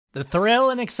The thrill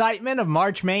and excitement of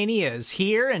March Mania is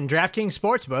here, and DraftKings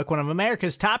Sportsbook, one of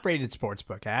America's top-rated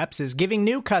sportsbook apps, is giving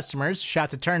new customers a shot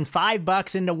to turn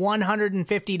 $5 into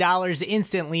 $150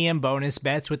 instantly in bonus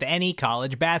bets with any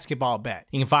college basketball bet.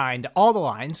 You can find all the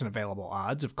lines and available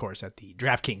odds, of course, at the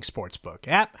DraftKings Sportsbook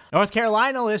app. North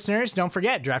Carolina listeners, don't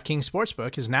forget, DraftKings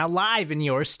Sportsbook is now live in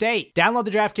your state. Download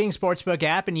the DraftKings Sportsbook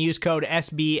app and use code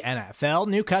SBNFL.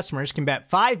 New customers can bet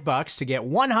 $5 to get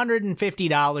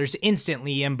 $150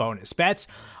 instantly in bonus bets,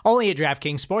 only at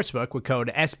DraftKings Sportsbook with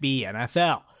code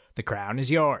SBNFL. The crown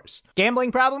is yours.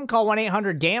 Gambling problem? Call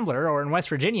 1-800-GAMBLER, or in West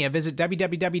Virginia, visit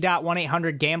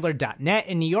www.1800gambler.net.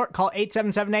 In New York, call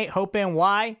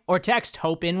 877-8-HOPE-NY or text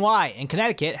HOPE-NY. In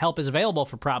Connecticut, help is available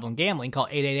for problem gambling. Call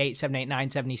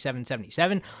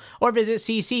 888-789-7777 or visit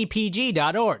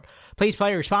ccpg.org. Please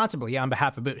play responsibly on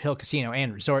behalf of Boot Hill Casino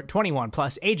and Resort. 21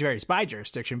 plus, age varies by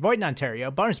jurisdiction. Void in Ontario.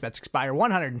 Bonus bets expire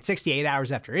 168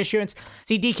 hours after issuance.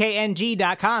 See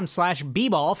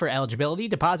dkng.com/bball for eligibility,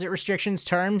 deposit restrictions,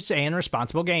 terms, and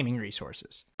responsible gaming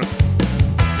resources.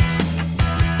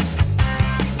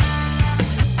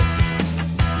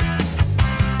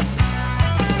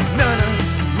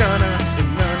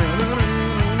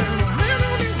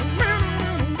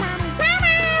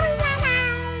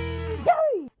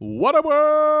 What up, world?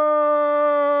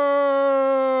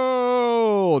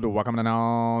 Welcome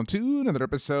now to another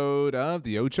episode of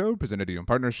the Ocho, presented to you in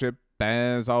partnership,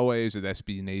 as always, with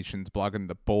SB Nation's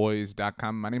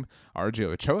bloggingtheboys.com. My name is RJ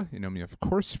Ochoa. You know me, of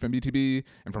course, from BTB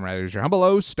and from Writers, your humble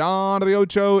host on the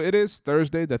Ocho. It is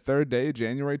Thursday, the third day,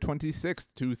 January 26th,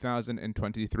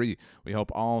 2023. We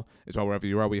hope all is well wherever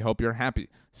you are. We hope you're happy,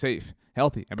 safe,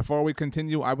 healthy. And before we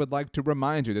continue, I would like to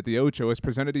remind you that the Ocho is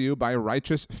presented to you by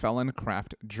Righteous Felon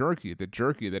Craft Jerky, the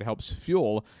jerky that helps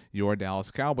fuel your Dallas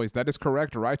Cowboys. That is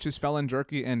correct. Righteous Felon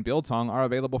Jerky and Biltong are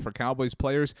available for Cowboys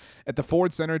players at the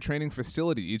Ford Center Training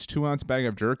Facility. Each 2-ounce bag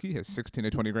of jerky has 16 to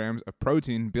 20 grams of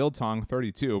protein, Biltong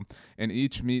 32, and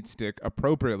each meat stick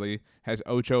appropriately has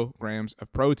Ocho grams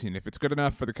of protein. If it's good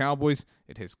enough for the Cowboys,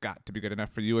 it has got to be good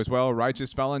enough for you as well.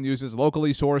 Righteous Felon uses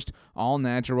locally sourced,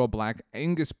 all-natural black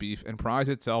Angus beef and prides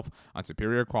itself on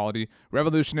superior quality,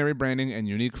 revolutionary branding, and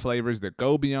unique flavors that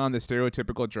go beyond the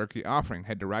stereotypical jerky offering.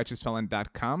 Head to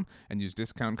righteousfelon.com and use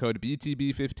discount code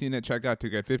BTB15 at checkout to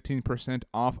get 15%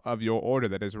 off of your order.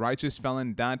 That is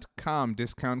righteousfelon.com,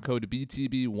 discount code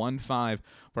BTB15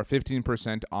 for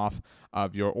 15% off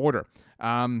of your order.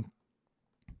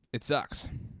 It sucks,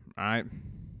 all right?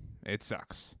 It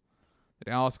sucks. The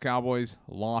Dallas Cowboys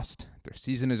lost. Their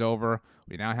season is over.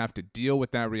 We now have to deal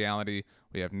with that reality.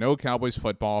 We have no Cowboys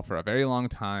football for a very long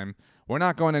time. We're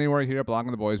not going anywhere here at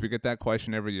Blogging the Boys. We get that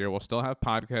question every year. We'll still have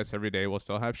podcasts every day. We'll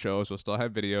still have shows. We'll still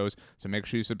have videos. So make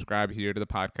sure you subscribe here to the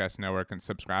podcast network and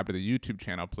subscribe to the YouTube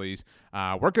channel, please.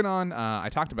 Working on, I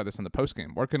talked about this on the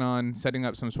postgame, working on setting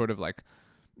up some sort of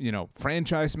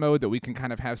franchise mode that we can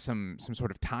kind of have some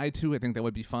sort of tie to. I think that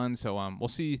would be fun. So we'll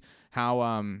see how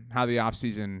the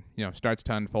offseason starts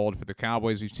to unfold for the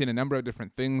Cowboys. We've seen a number of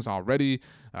different things already.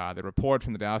 The report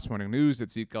from the Dallas Morning News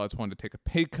that Zeke Elliott wanted to take a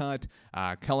pay cut.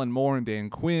 Kellen Moore and Dan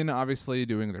Quinn obviously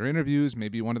doing their interviews.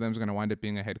 Maybe one of them is going to wind up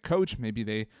being a head coach. Maybe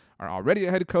they are already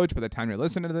a head coach by the time you're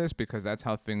listening to this, because that's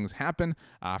how things happen.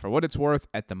 For what it's worth,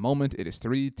 at the moment, it is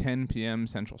 3:10 p.m.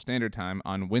 Central Standard Time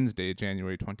on Wednesday,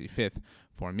 January 25th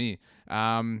for me.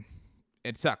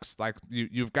 It sucks. Like,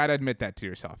 you've got to admit that to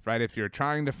yourself, right? If you're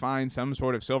trying to find some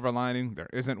sort of silver lining, there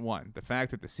isn't one. The fact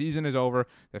that the season is over,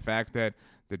 the fact that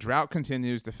the drought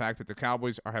continues, the fact that the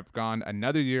Cowboys have gone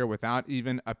another year without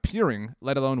even appearing,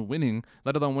 let alone winning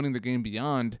the game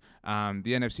beyond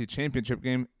the NFC Championship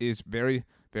game is very,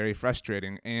 very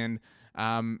frustrating. And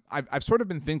I've sort of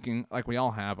been thinking, like we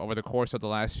all have over the course of the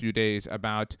last few days,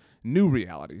 about new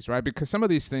realities, right? Because some of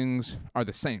these things are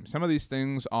the same. Some of these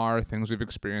things are things we've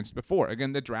experienced before.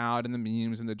 Again, the drought and the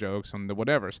memes and the jokes and the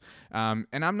whatevers. And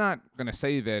I'm not going to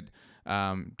say that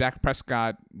Dak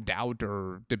Prescott doubt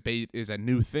or debate is a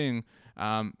new thing,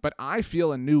 but I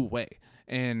feel a new way.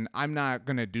 And I'm not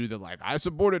going to do the, I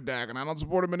supported Dak and I don't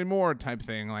support him anymore type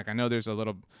thing. Like, I know there's a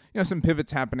little, some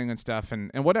pivots happening and stuff and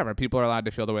whatever. People are allowed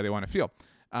to feel the way they want to feel.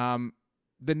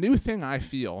 The new thing I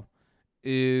feel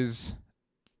is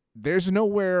there's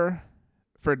nowhere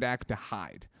for Dak to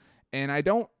hide. And I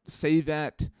don't say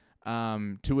that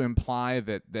to imply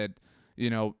that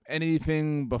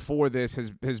anything before this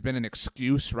has been an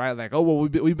excuse, right? Like, oh, well,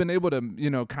 we've been able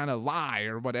to, kind of lie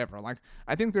or whatever. Like,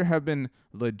 I think there have been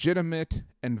legitimate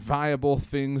and viable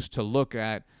things to look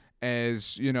at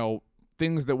as,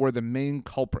 things that were the main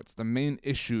culprits, the main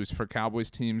issues for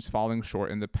Cowboys teams falling short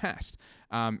in the past.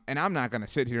 And I'm not going to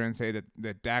sit here and say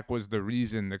that Dak was the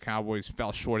reason the Cowboys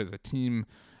fell short as a team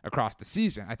across the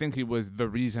season. I think he was the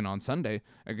reason on Sunday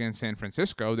against San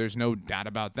Francisco. There's no doubt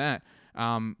about that.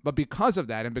 But because of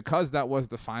that, and because that was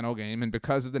the final game, and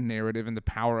because of the narrative and the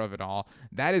power of it all,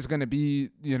 that is going to be,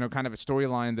 kind of a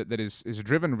storyline that is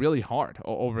driven really hard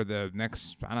over the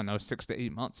next, 6 to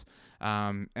 8 months.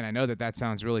 And I know that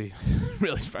sounds really,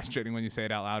 really frustrating when you say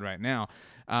it out loud right now.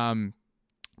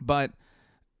 But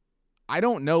I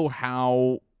don't know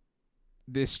how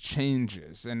this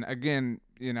changes. And again,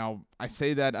 I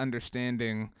say that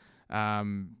understanding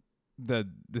the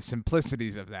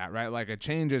simplicities of that, right? Like, it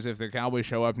changes if the Cowboys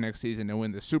show up next season and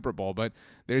win the Super Bowl, but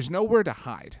there's nowhere to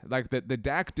hide. Like, the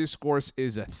Dak discourse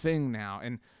is a thing now.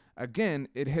 And again,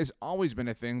 it has always been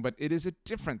a thing, but it is a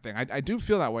different thing. I do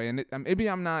feel that way. And maybe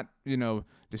I'm not,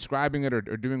 describing it or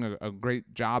doing a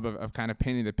great job of kind of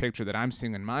painting the picture that I'm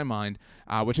seeing in my mind,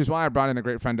 which is why I brought in a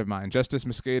great friend of mine, Justice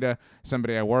Mosqueda,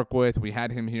 somebody I work with. We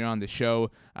had him here on the show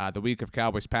the week of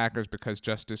Cowboys-Packers because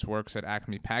Justice works at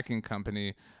Acme Packing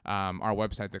Company, our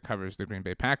website that covers the Green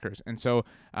Bay Packers. And so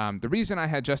the reason I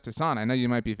had Justice on, I know you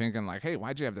might be thinking like, hey,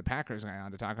 why'd you have the Packers guy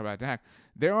on to talk about Dak?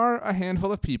 There are a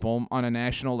handful of people on a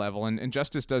national level, and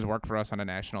Justice does work for us on a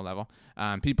national level,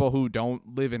 people who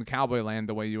don't live in Cowboy land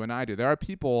the way you and I do. There are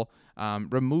people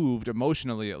removed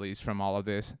emotionally, at least, from all of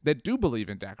this that do believe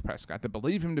in Dak Prescott, that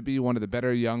believe him to be one of the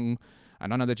better young, I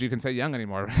don't know that you can say young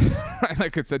anymore, right?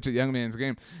 Like, it's such a young man's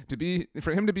game. They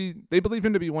believe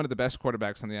him to be one of the best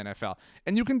quarterbacks in the NFL.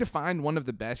 And you can define one of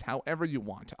the best however you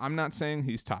want. I'm not saying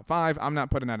he's top 5. I'm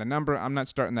not putting out a number. I'm not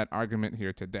starting that argument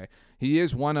here today. He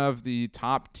is one of the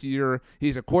top tier.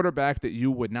 He's a quarterback that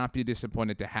you would not be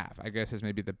disappointed to have, I guess, is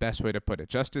maybe the best way to put it.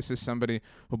 Justice is somebody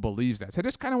who believes that. So I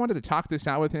just kind of wanted to talk this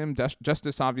out with him.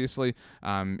 Justice, obviously,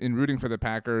 in rooting for the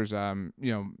Packers,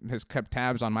 has kept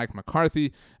tabs on Mike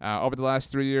McCarthy over the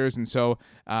last 3 years. And so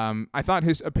I thought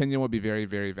his opinion would be very,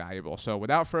 very valuable. So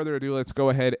without further ado, let's go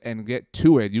ahead and get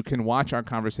to it. You can watch our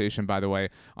conversation, by the way,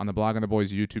 on the Blog on the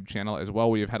Boys YouTube channel as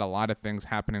well. We have had a lot of things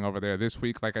happening over there this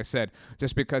week. Like I said,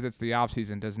 just because it's the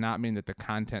offseason does not mean that the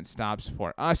content stops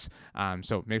for us.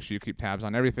 So make sure you keep tabs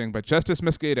on everything. But Justice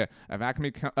Mosqueda of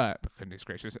Acme, goodness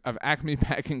gracious, of Acme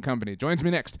Packing Company joins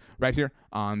me next right here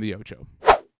on the Ocho.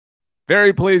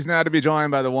 Very pleased now to be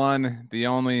joined by the one, the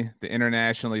only, the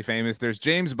internationally famous. There's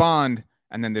James Bond,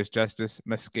 and then there's Justice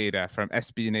Mosqueda from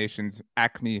SB Nation's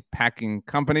Acme Packing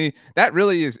Company. That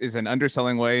really is an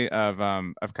underselling way of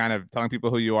kind of telling people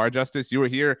who you are, Justice. You were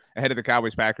here ahead of the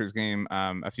Cowboys-Packers game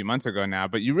a few months ago now,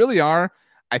 but you really are,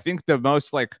 I think, the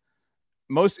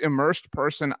most immersed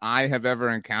person I have ever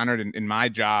encountered in my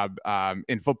job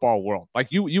in football world. Like,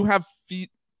 you have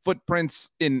footprints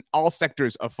in all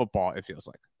sectors of football, it feels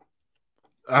like.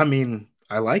 I mean,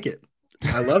 I like it.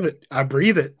 I love it. I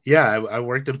breathe it. Yeah, I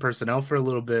worked in personnel for a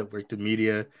little bit, worked in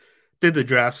media, did the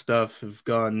draft stuff, have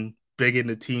gone big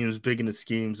into teams, big into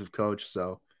schemes, of coach.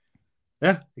 So,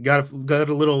 yeah, got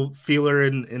a little feeler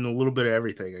in a little bit of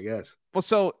everything, I guess. Well,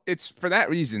 so it's for that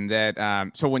reason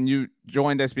that so when you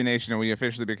joined SB Nation and we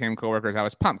officially became coworkers, I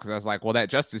was pumped because I was like, well, that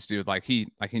Justice dude, he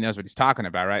knows what he's talking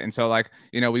about, right? And so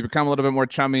we become a little bit more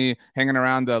chummy, hanging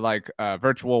around the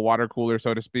virtual water cooler,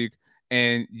 so to speak.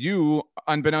 And you,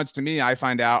 unbeknownst to me, I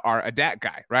find out are a Dak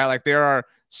guy, right? Like, there are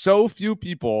so few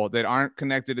people that aren't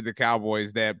connected to the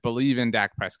Cowboys that believe in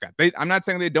Dak Prescott. I'm not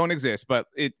saying they don't exist, but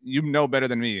you know better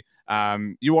than me.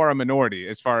 You are a minority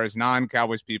as far as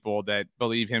non-Cowboys people that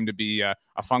believe him to be a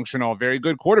functional, very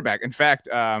good quarterback. In fact,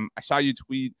 I saw you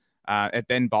tweet at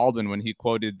Ben Baldwin when he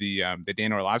quoted the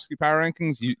Dan Orlovsky power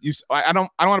rankings. I don't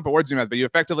want to put words in your mouth, but you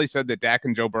effectively said that Dak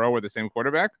and Joe Burrow were the same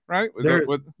quarterback, right?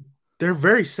 They're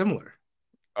very similar.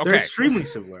 Okay. They're extremely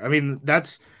similar. I mean,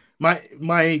 that's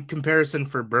my comparison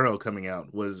for Burrow coming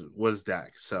out was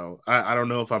Dak. So I don't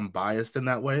know if I'm biased in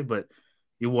that way, but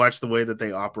you watch the way that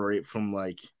they operate from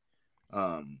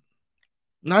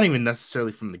not even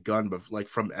necessarily from the gun, but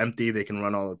from empty, they can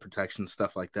run all the protection,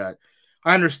 stuff like that.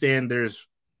 I understand there's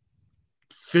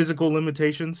physical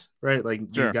limitations, right? Like,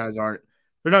 sure, these guys they're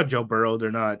not Joe Burrow.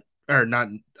 They're not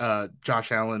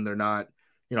Josh Allen. They're not,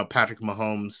 Patrick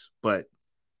Mahomes, but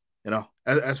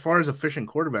as far as efficient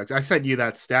quarterbacks, I sent you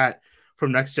that stat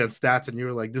from Next Gen Stats, and you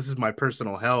were like, "This is my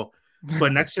personal hell."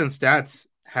 But Next Gen Stats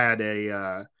had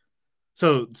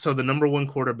so the number one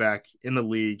quarterback in the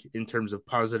league in terms of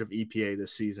positive EPA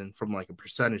this season, from a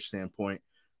percentage standpoint,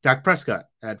 Dak Prescott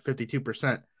at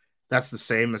 52%. That's the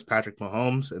same as Patrick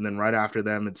Mahomes, and then right after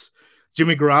them, it's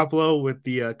Jimmy Garoppolo with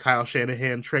the Kyle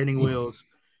Shanahan training wheels,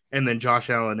 and then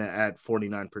Josh Allen at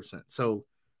 49%. So,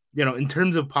 in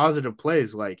terms of positive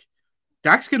plays,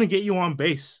 Dak's going to get you on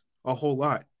base a whole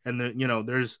lot. And,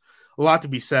 there's a lot to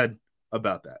be said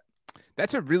about that.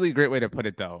 That's a really great way to put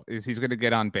it, though, is he's going to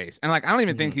get on base. And like, I don't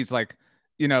even think he's like,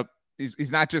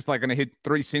 he's not just like going to hit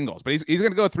 3 singles, but he's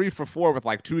going to go 3 for 4 with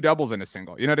like 2 doubles and a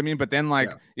single. You know what I mean? But then like,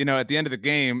 at the end of the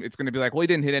game, it's going to be like, well, he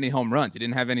didn't hit any home runs. He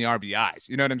didn't have any RBIs.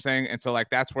 You know what I'm saying? And so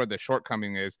like, that's where the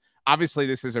shortcoming is. Obviously,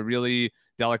 this is a really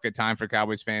delicate time for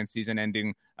Cowboys fans, season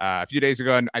ending a few days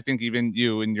ago. And I think even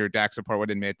you and your Dak support would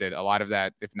admit that a lot of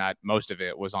that, if not most of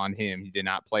it, was on him. He did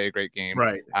not play a great game.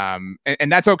 Right.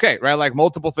 And that's okay, right? Like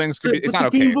multiple things could be, it's not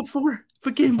okay.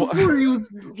 The game before he was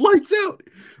lights out.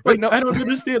 Like, no, I don't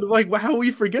understand like how we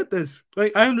forget this.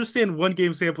 Like, I understand 1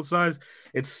 game sample size.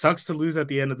 It sucks to lose at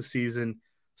the end of the season.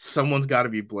 Someone's got to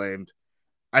be blamed.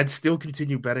 I'd still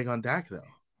continue betting on Dak though.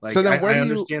 Like, so then I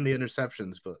understand the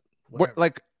interceptions, but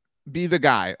like, be the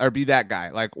guy or be that guy.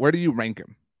 Like, where do you rank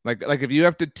him? Like if you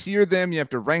have to tier them, you have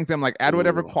to rank them, like add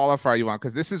whatever qualifier you want.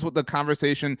 Cause this is what the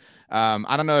conversation,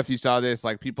 I don't know if you saw this,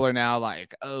 like people are now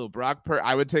like, oh,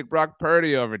 I would take Brock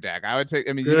Purdy over Dak. I would take,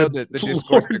 the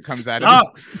discourse that comes out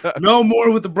of this. No more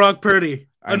with the Brock Purdy.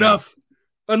 Enough.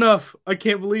 I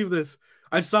can't believe this.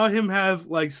 I saw him have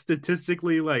like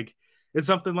statistically, like it's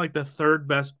something like the 3rd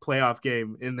best playoff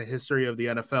game in the history of the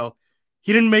NFL.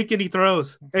 He didn't make any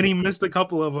throws and he missed a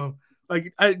couple of them.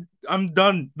 Like, I'm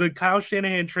done. The Kyle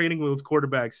Shanahan training wheels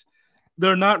quarterbacks,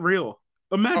 they're not real.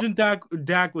 Imagine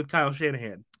Dak with Kyle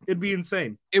Shanahan. It'd be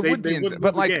insane. It would be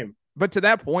insane. But to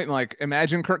that point, like,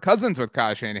 imagine Kirk Cousins with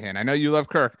Kyle Shanahan. I know you love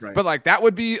Kirk, right, but like that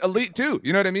would be elite too.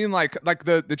 You know what I mean? Like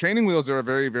the training wheels are a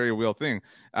very, very real thing.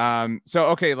 So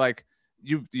okay, like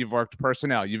you've worked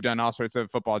personnel, you've done all sorts of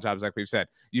football jobs, like we've said.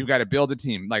 You've got to build a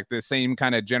team, like the same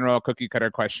kind of general cookie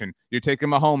cutter question. You're taking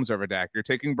Mahomes over Dak. You're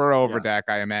taking Burrow over Dak,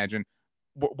 I imagine.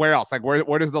 Where else? Like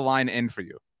where does the line end for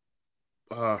you?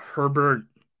 Herbert,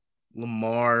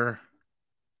 Lamar.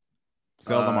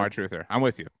 Still Lamar truther. I'm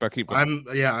with you, but keep going.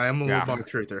 I am a Lamar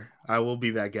truther. I will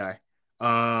be that guy.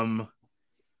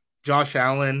 Josh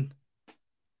Allen.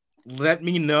 Let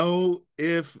me know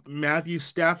if Matthew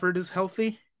Stafford is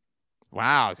healthy.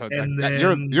 Wow, so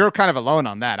you're kind of alone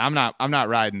on that. I'm not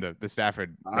riding the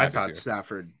Stafford. I thought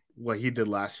Stafford, what he did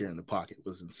last year in the pocket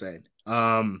was insane.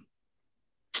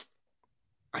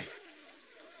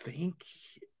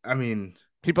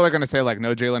 People are going to say like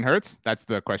no Jalen Hurts. That's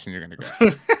the question you're going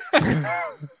to get.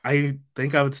 I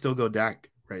think I would still go Dak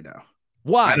right now.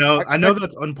 Why? I know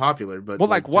that's unpopular, but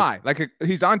why? Like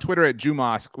he's on Twitter at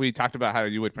Jumosq. We talked about how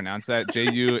you would pronounce that,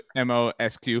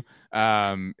 Jumosq.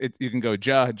 You can go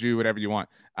Jew, whatever you want.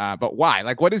 But why?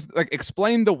 Like, what is like?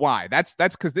 Explain the why. That's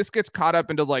because this gets caught up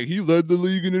into like he led the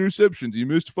league in interceptions. He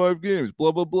missed 5 games.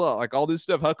 Blah blah blah. Like all this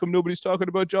stuff. How come nobody's talking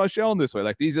about Josh Allen this way?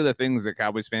 Like these are the things that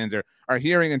Cowboys fans are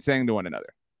hearing and saying to one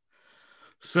another.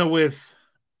 So with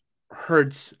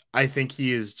Hurts, I think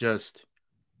he is just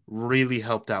really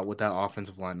helped out with that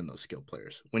offensive line and those skill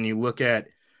players. When you look at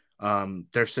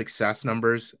their success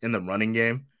numbers in the running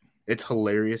game, it's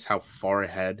hilarious how far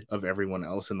ahead of everyone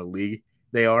else in the league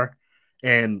they are.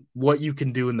 And what you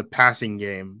can do in the passing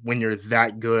game when you're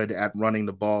that good at running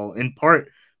the ball, in part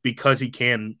because he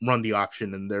can run the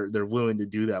option and they're willing to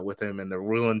do that with him, and they're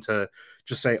willing to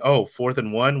just say, oh, 4th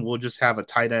and 1, we'll just have a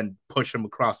tight end push him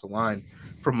across the line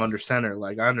from under center.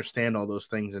 Like I understand all those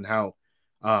things and how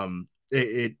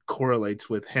it correlates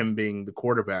with him being the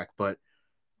quarterback, but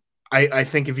I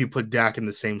think if you put Dak in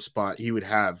the same spot, he would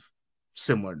have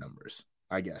similar numbers,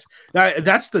 I guess.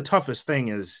 That's the toughest thing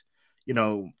is,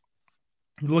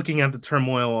 looking at the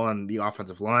turmoil on the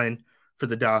offensive line for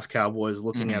the Dallas Cowboys,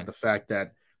 looking at the fact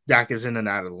that Dak is in and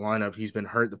out of the lineup. He's been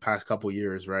hurt the past couple of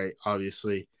years, right?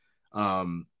 Obviously.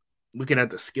 Looking at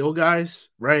the skill guys,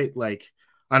 right? Like,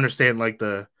 I understand, like,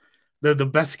 the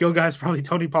best skill guy is probably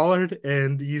Tony Pollard,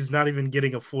 and he's not even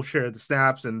getting a full share of the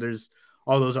snaps, and there's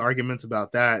all those arguments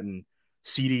about that, and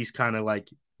CeeDee's kind of like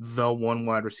the one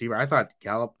wide receiver. I thought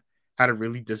Gallup had a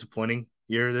really disappointing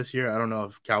year this year. I don't know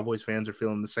if Cowboys fans are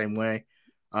feeling the same way.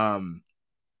 I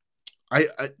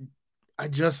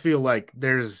just feel like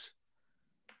there's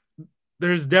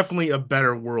definitely a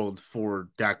better world for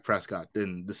Dak Prescott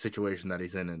than the situation that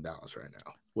he's in Dallas right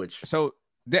now,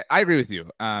 I agree with you.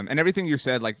 And everything you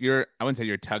said, like I wouldn't say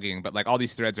you're tugging, but like all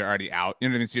these threads are already out. You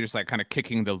know what I mean? So you're just like kind of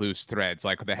kicking the loose threads.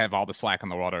 Like they have all the slack in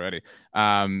the world already.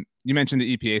 You mentioned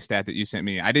the EPA stat that you sent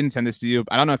me. I didn't send this to you.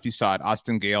 I don't know if you saw it.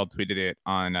 Austin Gale tweeted it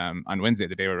on Wednesday,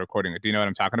 the day we're recording it. Do you know what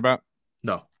I'm talking about?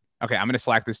 No. Okay, I'm going to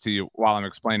Slack this to you while I'm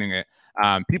explaining it.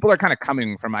 People are kind of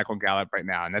coming for Michael Gallup right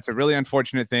now, and that's a really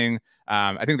unfortunate thing.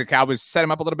 I think the Cowboys set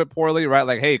him up a little bit poorly, right?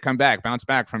 Like, hey, come back, bounce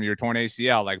back from your torn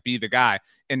ACL, like be the guy.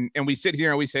 And we sit here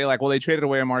and we say like, well, they traded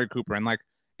away Amari Cooper, and like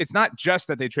it's not just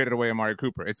that they traded away Amari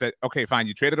Cooper. It's that, okay, fine,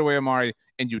 you traded away Amari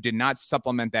and you did not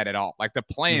supplement that at all. Like the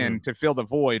plan to fill the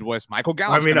void was Michael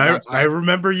Gallup. I mean, I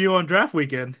remember you on draft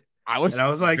weekend. I was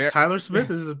like, Tyler Smith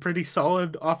is a pretty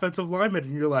solid offensive lineman.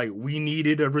 And you're like, we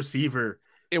needed a receiver.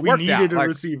 It worked out. A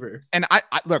receiver. And I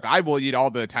look, I will eat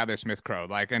all the Tyler Smith crow.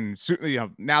 Like, and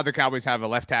now the Cowboys have a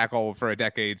left tackle for a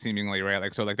decade, seemingly, right?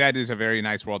 Like, so like that is a very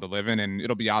nice world to live in, and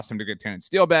it'll be awesome to get Terrence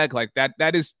Steele back. Like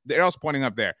that is they're also pointing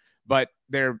up there. But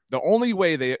they're the only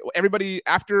way everybody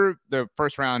after the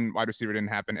first round wide receiver didn't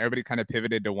happen, everybody kind of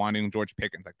pivoted to wanting George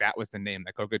Pickens. Like that was the name,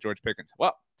 that go get George Pickens.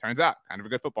 Well, turns out kind of a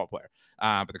good football player.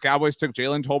 But the Cowboys took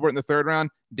Jalen Tolbert in the third round,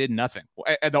 did nothing.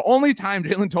 The only time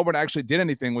Jalen Tolbert actually did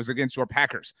anything was against your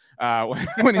Packers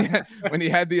when he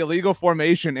had the illegal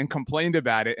formation and complained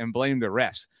about it and blamed the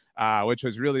refs. Which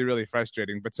was really, really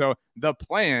frustrating. But so the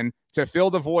plan to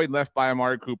fill the void left by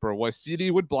Amari Cooper was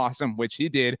CD would blossom, which he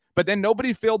did, but then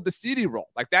nobody filled the CD role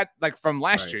like that, like from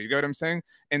last year. You get what I'm saying?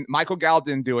 And Michael Gallup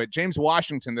didn't do it. James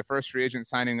Washington, the first free agent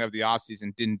signing of the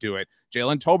offseason, didn't do it.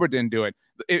 Jalen Tolbert didn't do it.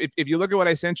 If you look at what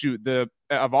I sent you,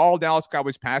 of all Dallas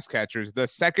Cowboys pass catchers, the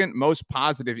second most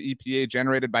positive EPA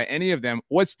generated by any of them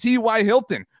was T.Y.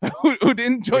 Hilton, who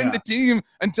didn't join the team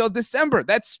until December.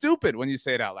 That's stupid when you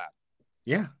say it out loud.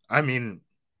 Yeah, I mean,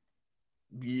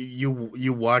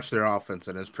 you watch their offense,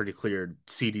 and it's pretty clear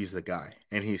CD's the guy,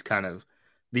 and he's kind of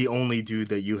the only dude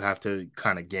that you have to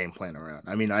kind of game plan around.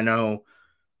 I mean, I know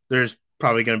there's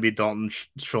probably going to be Dalton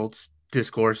Schultz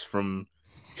discourse from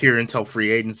here until free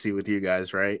agency with you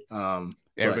guys, right?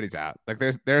 Everybody's out. Like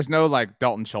there's no like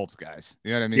Dalton Schultz guys.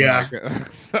 You know what I mean? Yeah.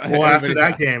 Like, well, after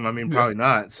that game, I mean, probably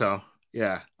not. So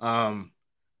yeah.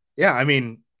 Yeah. I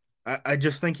mean, I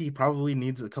just think he probably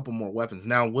needs a couple more weapons.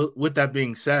 Now, with that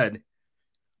being said,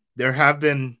 there have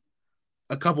been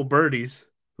a couple birdies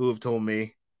who have told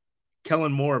me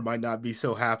Kellen Moore might not be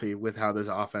so happy with how this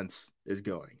offense is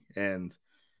going. And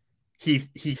he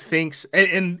thinks,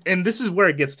 and this is where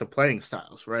it gets to playing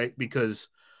styles, right? Because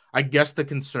I guess the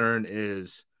concern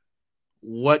is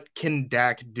what can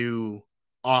Dak do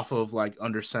off of like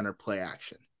under center play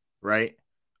action, right?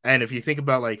 And if you think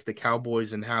about like the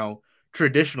Cowboys and how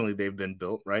traditionally they've been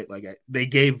built, right? Like they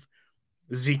gave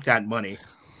Zeke that money.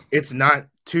 It's not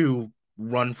to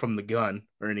run from the gun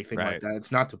or anything like that.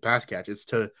 It's not to pass catch. It's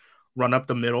to run up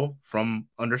the middle from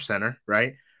under center,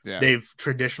 right? Yeah. They've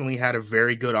traditionally had a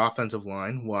very good offensive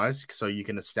line wise, so you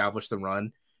can establish the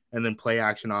run and then play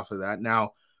action off of that.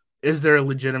 Now, is there a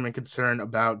legitimate concern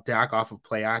about Dak off of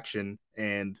play action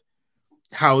and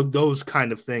how those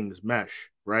kind of things mesh,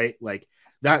 right? Like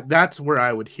that's where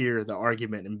I would hear the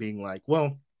argument and being like,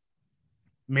 well,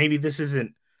 maybe this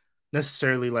isn't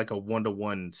necessarily like a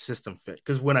one-to-one system fit.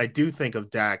 Because when I do think of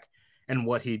Dak and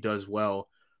what he does well,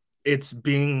 it's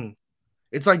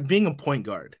like being a point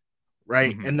guard,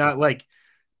 right? Mm-hmm. And not like,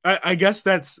 I guess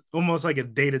that's almost like a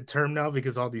dated term now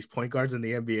because all these point guards in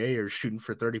the NBA are shooting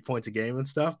for 30 points a game and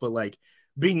stuff. But like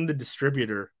being the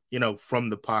distributor, from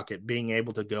the pocket, being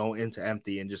able to go into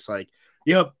empty and just like,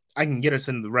 yep, I can get us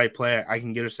in the right play. I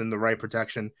can get us in the right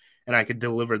protection, and I could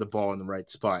deliver the ball in the right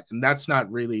spot. And that's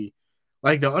not really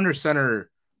like the under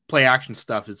center play action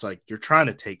stuff. Is like you're trying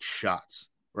to take shots,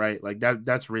 right? Like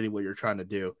that's really what you're trying to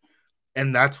do.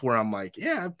 And that's where I'm like,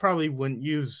 yeah, I probably wouldn't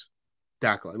use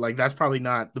Dak. Like that's probably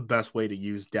not the best way to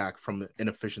use Dak from an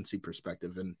efficiency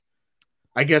perspective. And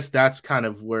I guess that's kind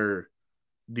of where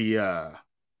the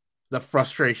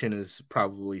frustration is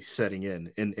probably setting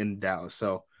in Dallas.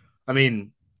 So, I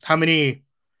mean, how many?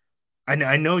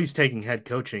 I know he's taking head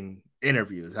coaching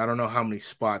interviews. I don't know how many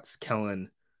spots Kellen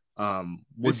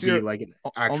would be like an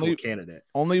actual candidate.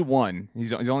 Only one.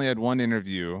 He's only had one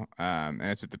interview, and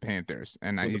it's with the Panthers.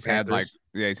 And he's had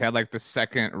like the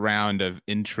second round of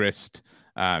interest.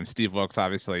 Steve Wilkes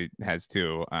obviously has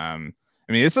two. I mean,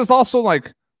 this is also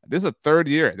like this is a third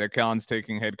year that Kellen's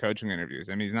taking head coaching interviews.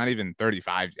 I mean, he's not even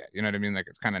 35 yet. You know what I mean? Like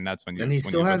it's kind of nuts when you. And he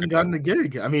still hasn't gotten the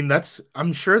gig. I mean,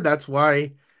 I'm sure that's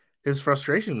why his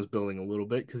frustration was building a little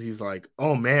bit because he's like,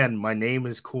 oh man, my name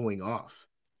is cooling off.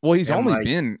 Well, he's only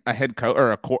been a head coach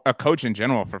or a coach in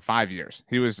general for 5 years.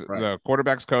 He was the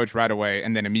quarterback's coach right away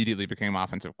and then immediately became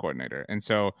offensive coordinator. And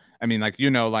so, I mean, like,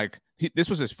 this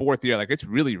was his fourth year. Like, it's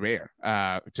really rare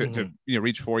to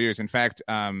reach 4 years. In fact,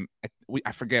 I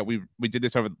forget, we did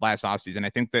this over the last offseason.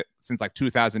 I think that since like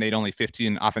 2008, only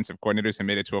 15 offensive coordinators have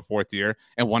made it to a fourth year.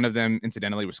 And one of them,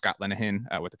 incidentally, was Scott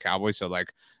Linehan with the Cowboys. So,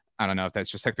 like, I don't know if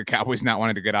that's just like the Cowboys not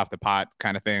wanting to get off the pot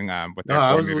kind of thing. With their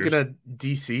I was looking at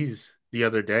DC's the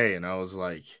other day, and I was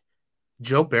like,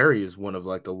 Joe Barry is one of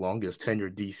like the longest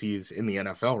tenured DCs in the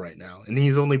NFL right now, and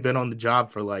he's only been on the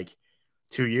job for like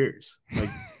 2 years. Like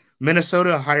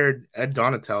Minnesota hired Ed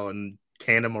Donatel and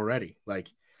canned him already. Like,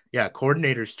 yeah,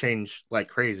 coordinators change like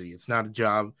crazy. It's not a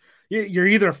job. You're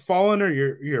either falling or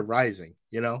you're rising,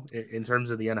 in terms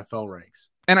of the NFL ranks.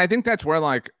 And I think that's where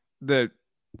like the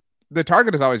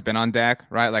target has always been on Dak,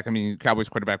 right? Like, I mean, Cowboys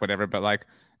quarterback, whatever, but like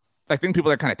I think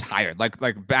people are kind of tired, like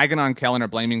bagging on Kellen or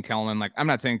blaming Kellen. Like, I'm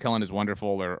not saying Kellen is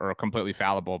wonderful or completely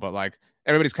fallible, but like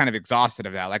everybody's kind of exhausted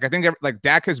of that. Like, I think like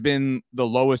Dak has been the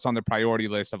lowest on the priority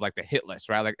list of like the hit list,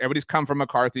 right? Like everybody's come for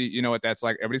McCarthy, you know what that's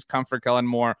like. Everybody's come for Kellen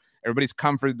Moore. Everybody's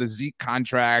come for the Zeke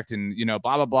contract and, blah,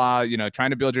 blah, blah,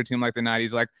 trying to build your team like the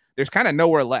 90s. Like there's kind of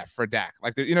nowhere left for Dak.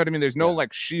 Like, you know what I mean? There's no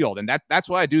like shield. And that's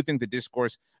why I do think the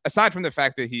discourse, aside from the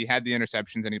fact that he had the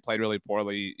interceptions and he played really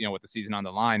poorly, with the season on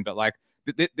the line, but like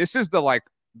this is the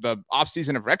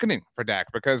offseason of reckoning for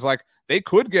Dak, because like they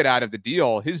could get out of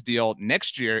his deal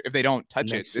next year if they don't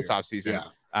touch it this offseason.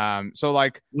 Yeah. So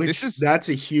like that's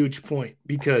a huge point,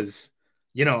 because,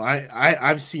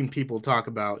 I've seen people talk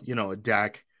about, a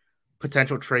Dak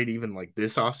potential trade even like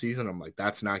this offseason. I'm like,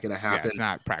 that's not going to happen. Yeah, it's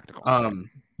not practical.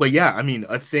 But yeah, I mean,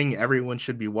 a thing everyone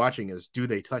should be watching is, do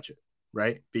they touch it?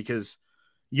 Right? Because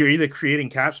you're either creating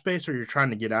cap space or you're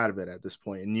trying to get out of it at this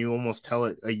point, and you almost tell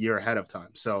it a year ahead of time.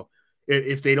 So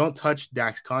if they don't touch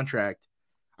Dak's contract,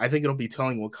 I think it'll be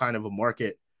telling what kind of a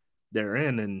market they're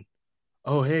in. And,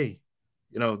 oh, hey,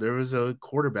 there was a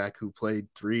quarterback who played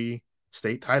 3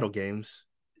 state title games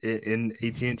in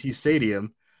AT&T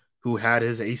Stadium who had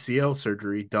his ACL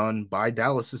surgery done by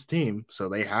Dallas's team. So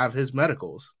they have his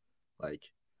medicals. Like,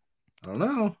 I don't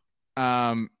know.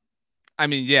 I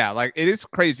mean, yeah, like it is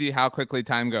crazy how quickly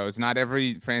time goes. Not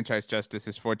every franchise justice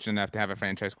is fortunate enough to have a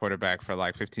franchise quarterback for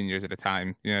like 15 years at a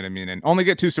time. You know what I mean? And only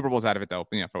get 2 Super Bowls out of it, though,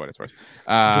 for what it's worth.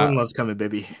 Jordan Love's coming,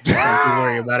 baby. Don't you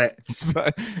worry about it.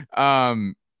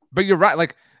 But you're right.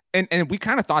 Like, and we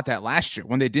kind of thought that last year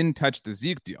when they didn't touch the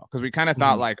Zeke deal, because we kind of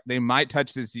thought like they might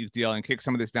touch the Zeke deal and kick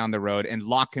some of this down the road and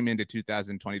lock him into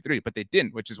 2023, but they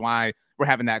didn't, which is why we're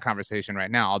having that conversation right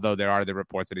now. Although there are the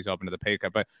reports that he's open to the pay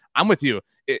cut, but I'm with you.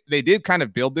 They did kind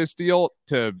of build this deal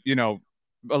to,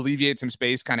 alleviate some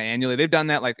space kind of annually. They've done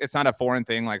that. Like, it's not a foreign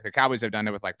thing. Like the Cowboys have done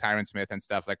it with like Tyron Smith and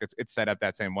stuff. Like it's set up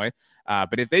that same way.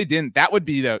 But if they didn't, that would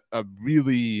be a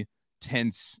really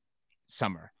tense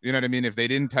summer. You know what I mean? If they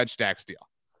didn't touch Dak's deal.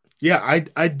 Yeah,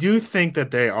 I do think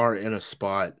that they are in a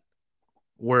spot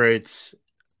where it's,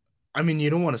 I mean,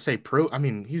 you don't want to say pro. I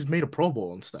mean, he's made a Pro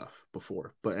Bowl and stuff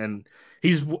before, but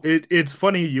it's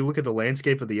funny. You look at the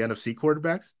landscape of the NFC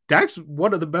quarterbacks. Dak's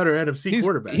one of the better NFC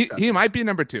quarterbacks. He might be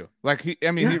number 2. Like he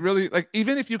really, like,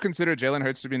 even if you consider Jalen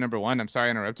Hurts to be number 1. I'm sorry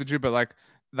I interrupted you, but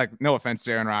like no offense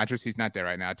to Aaron Rodgers, he's not there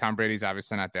right now. Tom Brady's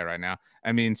obviously not there right now.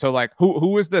 I mean, so like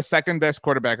who is the second best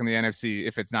quarterback in the NFC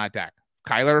if it's not Dak?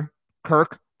 Kyler,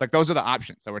 Kirk. Like, those are the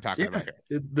options that we're talking about here.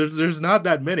 There's not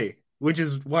that many, which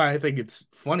is why I think it's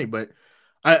funny. But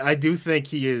I do think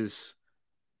he is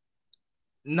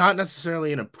not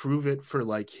necessarily an improve it for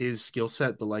like his skill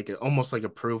set, but like almost like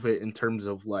improve it in terms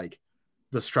of like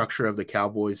the structure of the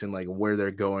Cowboys and like where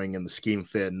they're going and the scheme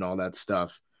fit and all that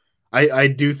stuff. I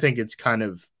do think it's kind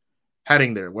of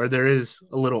heading there where there is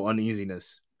a little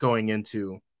uneasiness going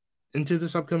into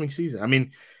this upcoming season. I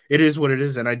mean, it is what it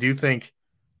is, and I do think,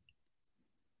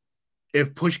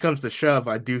 if push comes to shove,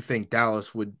 I do think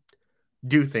Dallas would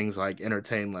do things like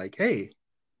entertain, like, hey,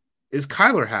 is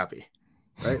Kyler happy?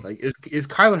 Right? Like, is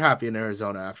Kyler happy in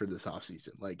Arizona after this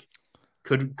offseason? Like,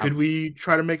 could we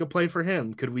try to make a play for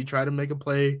him? Could we try to make a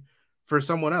play for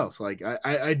someone else? Like,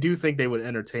 I do think they would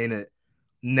entertain it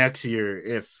next year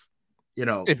if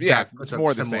it's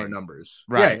more the same numbers.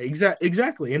 Right. Yeah,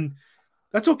 exactly. And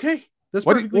that's okay. That's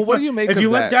what perfectly fine. What do you make if of you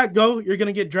that? let Dak go, you're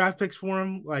gonna get draft picks for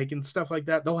him, like, and stuff like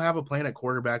that. They'll have a plan at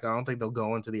quarterback. I don't think they'll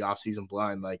go into the offseason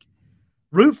blind. Like,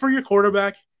 root for your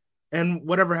quarterback, and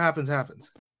whatever happens, happens.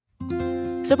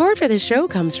 Support for this show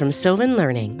comes from Sylvan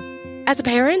Learning. As a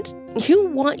parent, you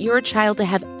want your child to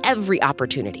have every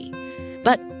opportunity,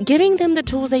 but giving them the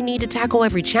tools they need to tackle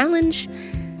every challenge,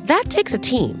 that takes a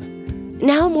team.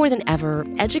 Now more than ever,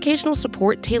 educational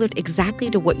support tailored exactly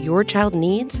to what your child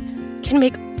needs can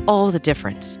make all the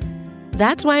difference.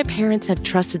 That's why parents have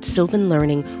trusted Sylvan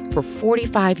Learning for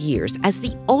 45 years as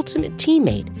the ultimate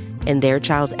teammate in their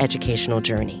child's educational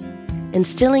journey,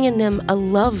 instilling in them a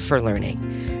love for learning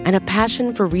and a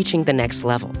passion for reaching the next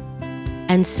level.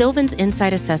 And Sylvan's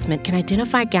Insight Assessment can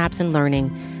identify gaps in learning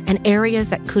and areas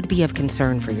that could be of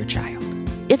concern for your child.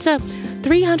 It's a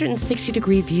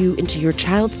 360-degree view into your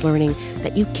child's learning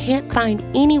that you can't find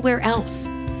anywhere else,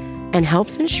 and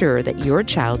helps ensure that your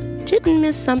child didn't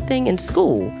miss something in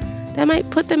school that might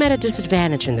put them at a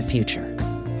disadvantage in the future.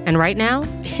 And right now,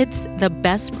 it's the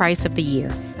best price of the year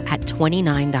at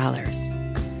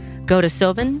 $29. Go to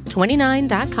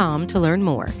sylvan29.com to learn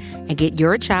more and get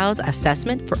your child's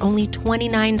assessment for only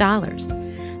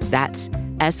 $29. That's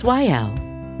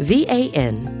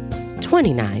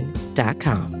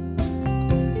SYLVAN29.com.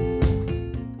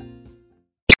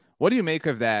 What do you make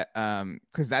of that?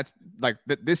 Because that's like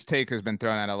this take has been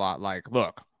thrown out a lot. Like,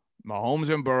 look,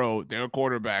 Mahomes and Burrow, they're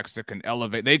quarterbacks that can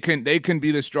elevate. They can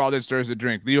be the straw that stirs the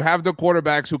drink. You have the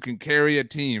quarterbacks who can carry a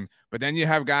team, but then you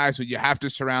have guys who you have to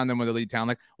surround them with elite talent.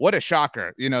 Like, what a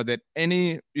shocker, that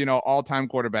any, all-time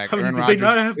quarterback. Aaron Rodgers, they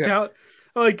not have doubt.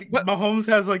 Like, Mahomes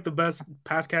has like the best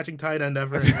pass catching tight end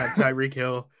ever. Had Tyreek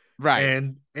Hill,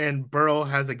 right? And Burrow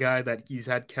has a guy that he's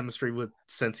had chemistry with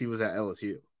since he was at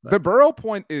LSU. The Burrow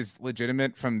point is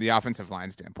legitimate from the offensive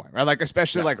line standpoint, right? Like,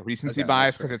 especially like recency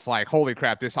bias, because it's like, holy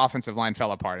crap, this offensive line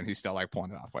fell apart and he's still like pulling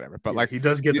it off, whatever. But like, he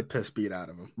does get the piss beat out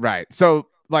of him, right? So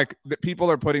like, the people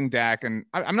are putting Dak, and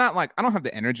I'm not like, I don't have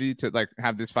the energy to like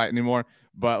have this fight anymore,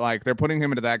 but like, they're putting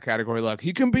him into that category. Look,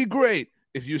 he can be great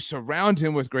if you surround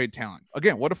him with great talent.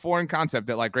 Again, what a foreign concept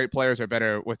that like great players are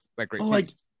better with like great teams. Like,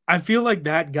 I feel like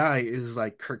that guy is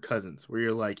like Kirk Cousins, where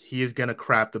you're like, he is gonna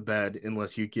crap the bed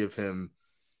unless you give him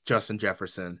Justin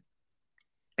Jefferson.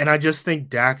 And I just think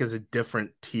Dak is a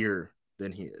different tier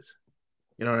than he is.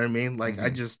 You know what I mean? Like,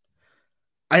 I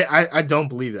don't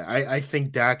believe that. I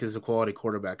think Dak is a quality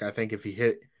quarterback. I think if he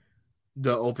hit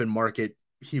the open market,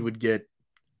 he would get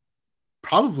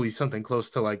probably something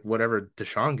close to like whatever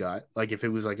Deshaun got. Like, if it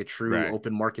was like a true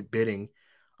open market bidding.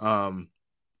 I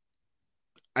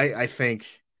think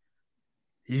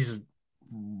he's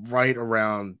right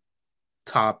around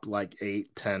top like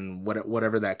 8, 10,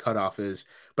 whatever that cutoff is.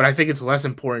 But I think it's less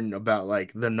important about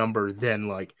like the number than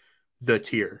like the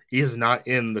tier. He is not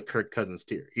in the Kirk Cousins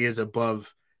tier. He is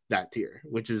above that tier,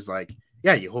 which is like,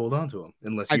 yeah, you hold on to him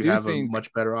unless you have a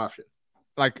much better option.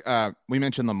 Like, we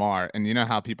mentioned Lamar, and you know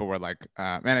how people were like,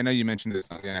 man, I know you mentioned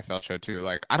this on the NFL show too.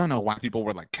 Like, I don't know why people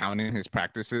were like counting his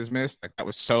practices missed. Like, that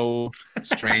was so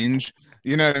strange.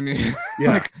 You know what I mean?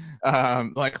 Yeah.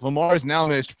 like Lamar's now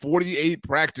missed 48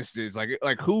 practices. Like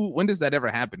when does that ever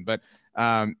happen? But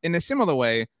in a similar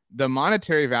way, the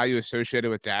monetary value associated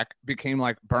with Dak became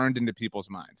like burned into people's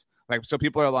minds. Like, so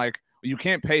people are like, you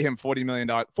can't pay him $40 million.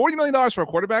 $40 million for a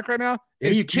quarterback right now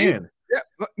is you cheap. Can. Yeah,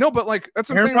 no, but like that's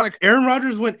what I'm saying. Like, Aaron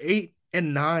Rodgers went 8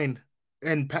 and 9,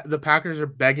 and the Packers are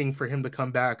begging for him to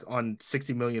come back on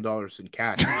 $60 million in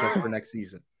cash just for next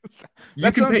season. You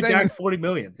can pay Dak $40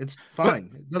 million. It's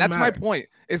fine. That's my point.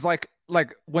 Is like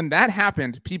when that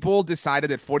happened, people decided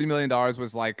that $40 million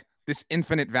was like this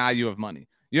infinite value of money.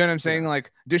 You know what I'm saying? Yeah.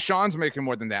 Like, Deshaun's making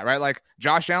more than that, right? Like,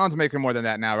 Josh Allen's making more than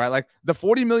that now, right? Like, the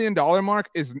 $40 million mark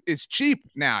is cheap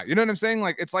now. You know what I'm saying?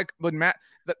 Like, it's like when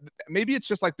maybe it's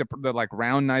just like the like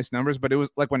round nice numbers, but it was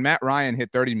like when Matt Ryan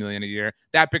hit 30 million a year,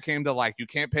 that became the like, you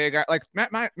can't pay a guy like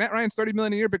Matt Ryan's 30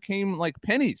 million a year became like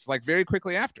pennies like very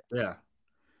quickly after. Yeah.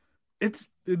 It's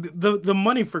the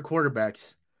money for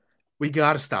quarterbacks. We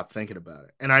got to stop thinking about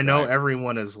it. And I know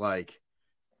everyone is like,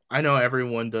 I know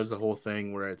everyone does the whole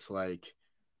thing where it's like,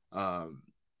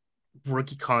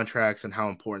 rookie contracts and how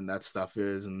important that stuff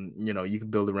is, and you can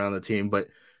build around the team, but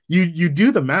you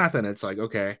do the math and it's like,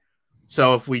 okay,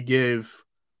 so if we give,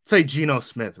 say, Geno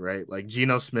Smith, right? Like,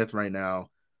 Geno Smith right now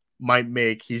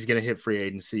he's gonna hit free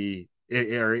agency,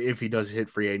 or if he does hit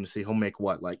free agency, he'll make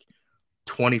what, like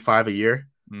 25 a year.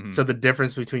 Mm-hmm. So the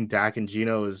difference between Dak and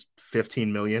Geno is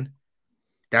 15 million.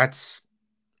 That's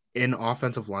in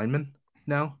offensive linemen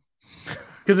now,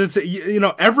 because it's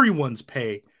everyone's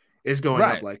pay is going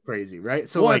up like crazy, right?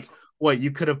 So what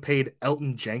you could have paid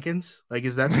Elton Jenkins? Like,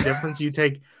 is that the difference you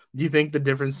take? Do you think the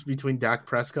difference between Dak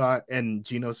Prescott and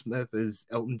Geno Smith is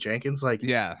Elton Jenkins? Like,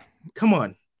 yeah, come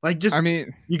on. Like, just, I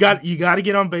mean, you got to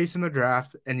get on base in the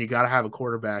draft, and you got to have a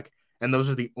quarterback, and those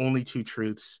are the only two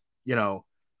truths,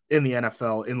 in the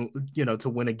NFL, to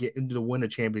win a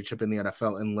championship in the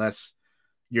NFL, unless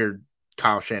you're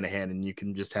Kyle Shanahan and you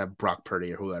can just have Brock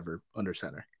Purdy or whoever under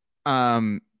center.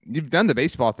 You've done the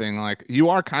baseball thing. Like, you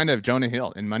are kind of Jonah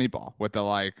Hill in Moneyball with the,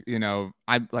 like,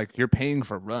 I like, you're paying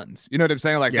for runs. You know what I'm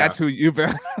saying? Like, that's who you've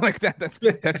like that.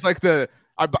 That's like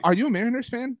are you a Mariners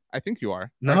fan? I think you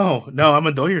are. No, I'm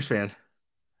a Doyers fan.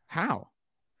 How?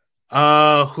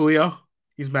 Julio.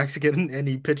 He's Mexican and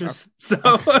he pitches. So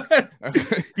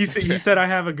he said I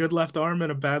have a good left arm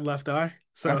and a bad left eye.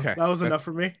 So that was enough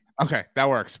for me. Okay, that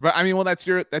works. But I mean, well, that's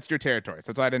your territory.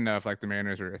 So that's why I didn't know if like the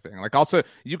Mariners were your thing. Like, also,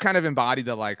 you kind of embody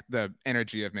the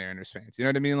energy of Mariners fans. You know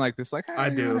what I mean? Like this, like, hey, I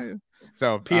do.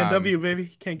 So PNW,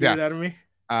 baby, can't get it out of me.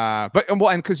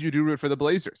 And because you do root for the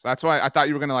Blazers. That's why I thought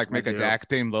you were gonna like make a Dak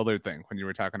Dame Lillard thing when you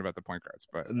were talking about the point guards.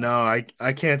 But no,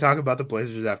 I can't talk about the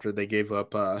Blazers after they gave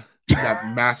up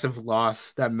that massive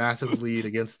loss, that massive lead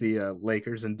against the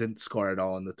Lakers, and didn't score at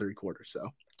all in the third quarter. So,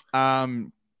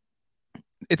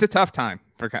 it's a tough time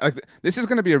for this is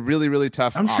going to be a really, really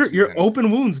tough. I'm sure you're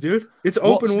open wounds, dude. It's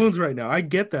open wounds right now. I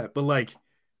get that, but like,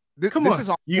 come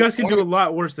on, you guys can do a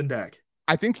lot worse than Dak.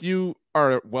 I think you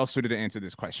are well suited to answer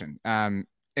this question.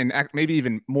 And maybe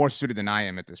even more suited than I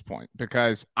am at this point,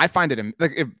 because I find it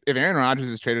like if Aaron Rodgers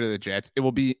is traded to the Jets, it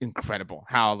will be incredible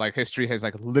how like history has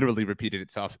like literally repeated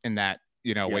itself in that,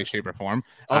 way, shape, or form.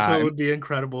 Also, it would be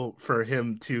incredible for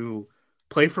him to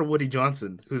play for Woody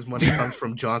Johnson, whose money comes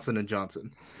from Johnson &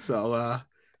 Johnson. So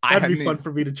that'd be fun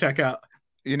for me to check out.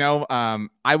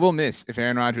 I will miss if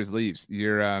Aaron Rodgers leaves.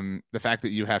 The fact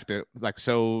that you have to like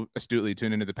so astutely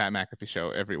tune into the Pat McAfee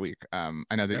show every week.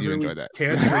 I know that you enjoy that.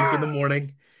 Can't sleep in the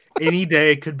morning. Any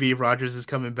day it could be Rodgers is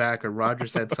coming back, or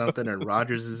Rodgers said something, or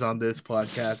Rodgers is on this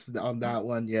podcast on that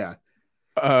one. Yeah.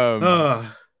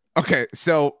 Okay,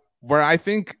 so where I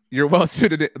think you're well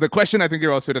suited, the question I think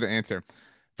you're well suited to answer,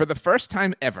 for the first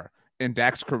time ever in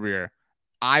Dak's career,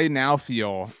 I now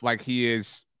feel like he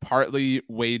is partly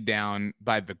weighed down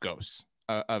by the ghosts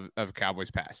of Cowboys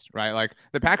past, right? Like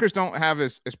the Packers don't have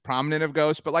as prominent of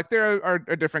ghosts, but like there are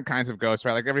different kinds of ghosts,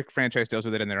 right? Like every franchise deals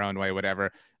with it in their own way,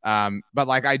 whatever. But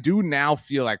like I do now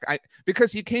feel like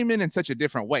because he came in such a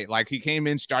different way. Like he came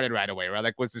in, started right away, right?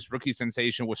 Like was this rookie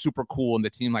sensation, was super cool, and the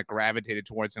team like gravitated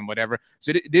towards him, whatever.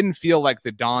 So it didn't feel like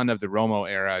the dawn of the Romo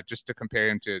era, just to compare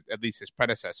him to at least his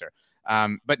predecessor.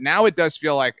 But now it does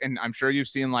feel like, and I'm sure you've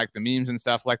seen like the memes and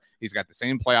stuff, like he's got the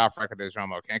same playoff record as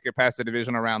Romo, can't get past the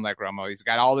divisional round like Romo. He's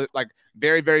got all the like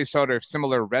very, very sort of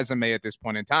similar resume at this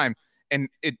point in time. And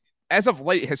it, as of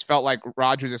late, has felt like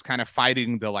Rodgers is kind of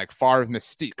fighting the like Favre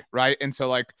mystique, right? And so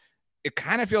like it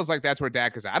kind of feels like that's where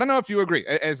Dak is at. I don't know if you agree.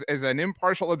 As an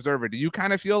impartial observer, do you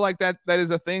kind of feel like that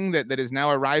is a thing that is now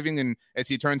arriving and as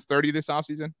he turns 30 this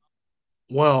offseason?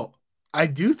 Well, I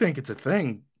do think it's a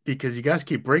thing, because you guys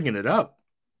keep bringing it up.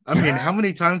 I mean, how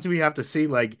many times do we have to see,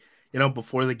 like,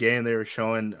 before the game, they were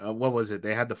showing, what was it?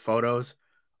 They had the photos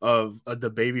of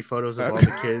the baby photos of all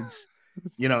the kids,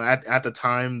 at the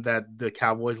time that the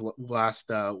Cowboys last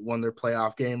won their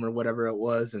playoff game or whatever it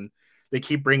was. And they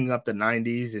keep bringing up the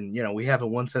 90s, and, we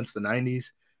haven't won since the 90s.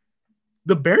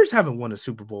 The Bears haven't won a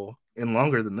Super Bowl in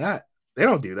longer than that. They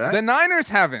don't do that. The Niners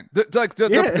haven't.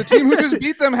 The team who just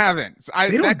beat them haven't.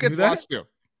 That gets lost too.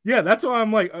 Yeah, that's why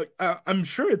I'm like, I'm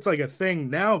sure it's like a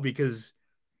thing now, because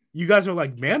you guys are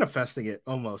like manifesting it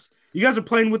almost. You guys are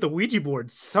playing with the Ouija board,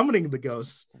 summoning the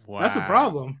ghosts. Wow. That's the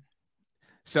problem.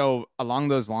 So along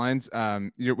those lines,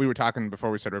 we were talking before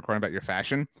we started recording about your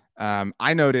fashion.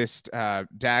 I noticed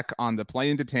Dak on the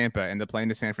plane to Tampa and the plane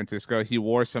to San Francisco, he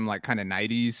wore some like kind of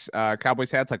 90s Cowboys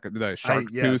hats, like the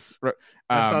shark tooth.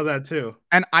 I saw that too.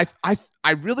 And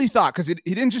I really thought, because he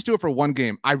didn't just do it for one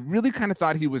game, I really kind of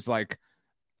thought he was like,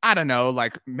 I don't know,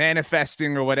 like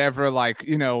manifesting or whatever, like,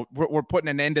 we're putting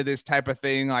an end to this type of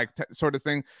thing, like sort of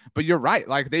thing. But you're right.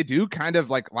 Like they do kind of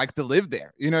like to live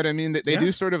there. You know what I mean? They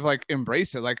do sort of like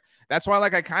embrace it. Like that's why,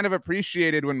 like, I kind of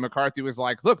appreciated when McCarthy was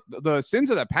like, look, the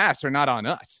sins of the past are not on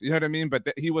us. You know what I mean? But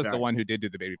he was the one who did do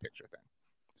the baby picture thing.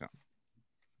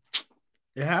 So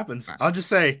it happens. Right. I'll just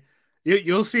say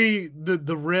you'll see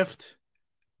the rift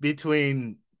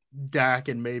between Dak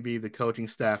and maybe the coaching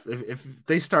staff. If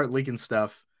they start leaking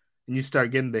stuff, and you start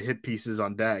getting the hit pieces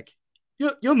on Dak,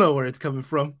 you'll know where it's coming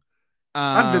from.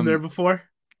 I've been there before.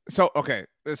 So, okay,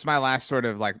 this is my last sort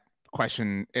of like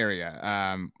question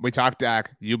area. We talked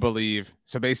Dak, you believe.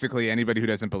 So basically anybody who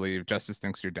doesn't believe, Justice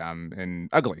thinks you're dumb and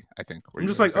ugly, I think. I'm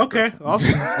just like, okay, I'll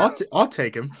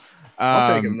take him.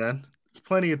 I'll take him then. There's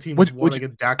plenty of teams want to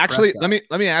get Dak Actually, Prescott.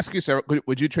 let me ask you, sir,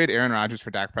 would you trade Aaron Rodgers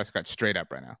for Dak Prescott straight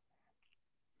up right now?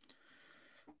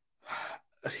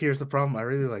 Here's the problem. I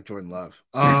really like Jordan Love.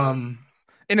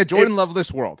 In a Jordan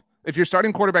Love-less world, if your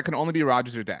starting quarterback can only be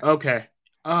Rodgers or Dak. Okay.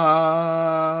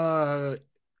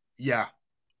 Yeah,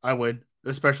 I would,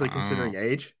 especially considering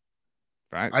age.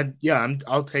 Right.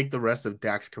 I'll take the rest of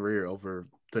Dak's career over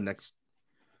the next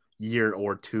year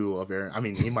or two of Aaron. I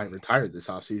mean, he might retire this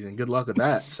offseason. Good luck with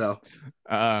that. So,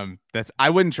 I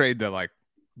wouldn't trade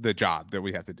the job that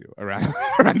we have to do around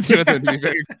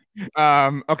the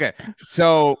okay,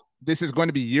 so this is going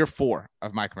to be year 4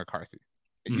 of Mike McCarthy.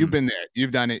 You've been there,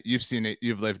 you've done it, you've seen it,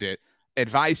 you've lived it.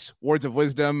 Advice, words of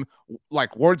wisdom,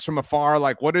 like words from afar.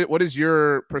 Like what is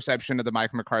your perception of the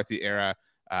Mike McCarthy era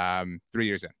 3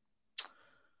 years in?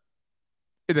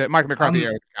 The Mike McCarthy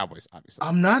era of the Cowboys, obviously.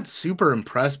 I'm not super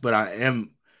impressed, but I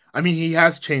am. I mean, he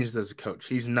has changed as a coach.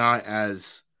 He's not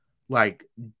as like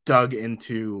dug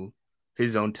into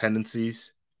his own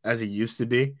tendencies as he used to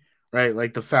be, right?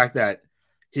 Like the fact that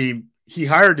he he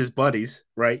hired his buddies,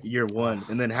 right, year one,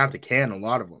 and then had to can a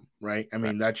lot of them, right? I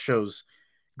mean, that shows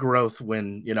growth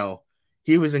when,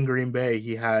 he was in Green Bay.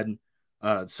 He had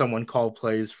someone call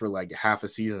plays for like half a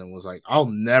season and was like, I'll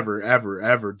never, ever,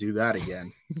 ever do that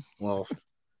again. Well,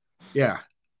 yeah,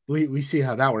 we see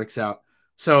how that works out.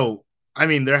 So, I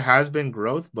mean, there has been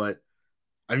growth, but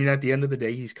I mean, at the end of the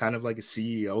day, he's kind of like a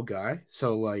CEO guy.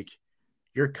 So, like,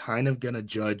 you're kind of going to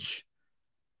judge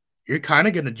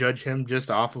him just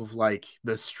off of like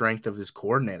the strength of his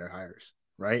coordinator hires,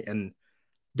 right? And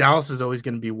Dallas is always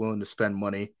going to be willing to spend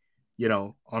money,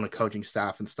 on a coaching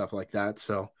staff and stuff like that.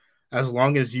 So as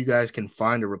long as you guys can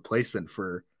find a replacement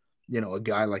for, a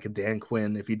guy like a Dan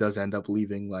Quinn, if he does end up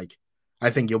leaving, like, I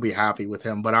think you'll be happy with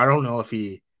him. But I don't know if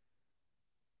he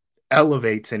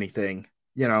elevates anything,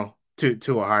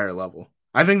 to a higher level.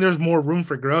 I think there's more room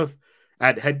for growth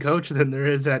at head coach than there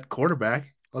is at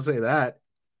quarterback. I'll say that.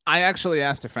 I actually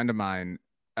asked a friend of mine,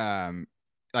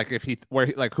 like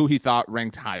who he thought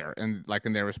ranked higher and like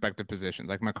in their respective positions,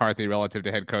 like McCarthy relative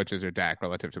to head coaches or Dak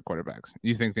relative to quarterbacks.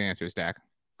 You think the answer is Dak?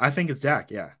 I think it's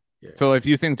Dak. Yeah. So if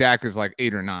you think Dak is like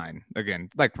 8 or 9, again,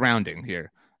 like rounding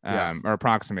here, or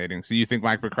approximating. So you think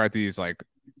Mike McCarthy is like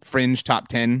fringe top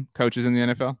 10 coaches in the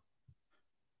NFL?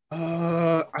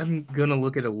 I'm gonna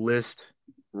look at a list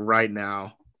right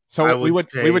now. So we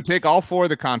would take all 4 of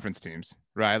the conference teams,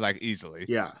 right? Like easily.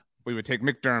 Yeah. We would take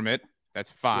McDermott.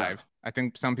 That's 5. Yeah. I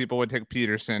think some people would take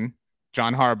Peterson,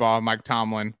 John Harbaugh, Mike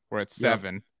Tomlin. We're at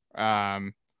 7.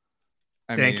 Dan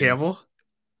Campbell.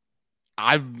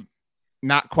 I'm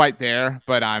not quite there,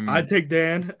 but I'd take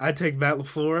Dan. I'd take Matt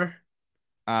LaFleur.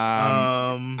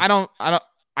 I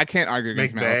can't argue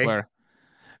against Matt LaFleur.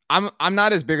 I'm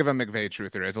not as big of a McVay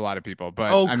truther as a lot of people, but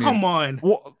come on.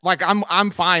 Well, like I'm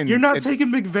fine. You're not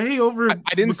taking McVay over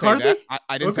I didn't McCarthy? say that.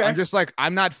 I didn't say, I'm just like,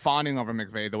 I'm not fawning over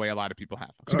McVay the way a lot of people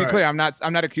have. To be clear, I'm not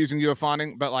accusing you of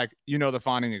fawning, but like, the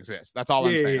fawning exists. That's all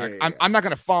I'm saying. Like, I'm not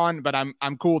going to fawn, but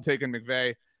I'm cool taking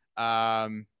McVay.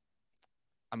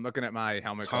 I'm looking at my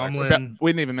helmet. Tomlin. We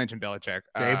didn't even mention Belichick.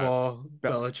 Dayball,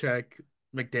 Belichick,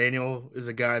 McDaniel is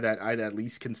a guy that I'd at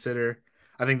least consider.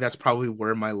 I think that's probably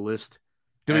where my list.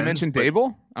 Did we mention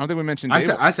Dable? I don't think we mentioned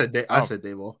Dable. I said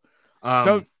Dable.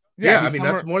 So I mean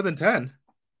that's more than 10.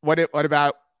 What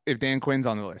about if Dan Quinn's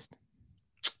on the list?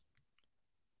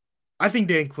 I think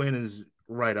Dan Quinn is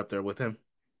right up there with him.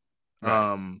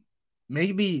 Right.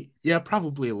 Maybe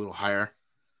probably a little higher.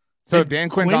 So if Dan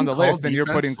Quinn's on the list, then you're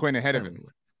putting Quinn ahead of him.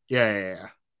 Yeah.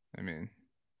 I mean,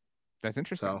 that's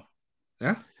interesting. So,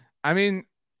 yeah. I mean,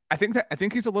 I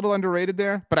think he's a little underrated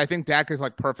there, but I think Dak is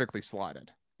like perfectly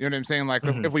slotted. You know what I'm saying? Like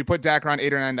if we put Dak around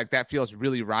 8 or 9, like that feels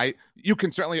really right. You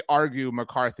can certainly argue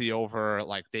McCarthy over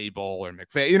like Daboll or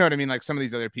McVay. You know what I mean? Like some of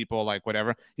these other people, like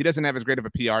whatever. He doesn't have as great of a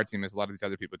PR team as a lot of these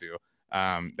other people do.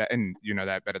 And you know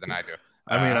that better than I do.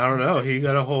 I mean, I don't know. He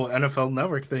got a whole NFL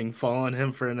Network thing following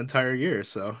him for an entire year.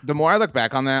 So the more I look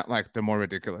back on that, like the more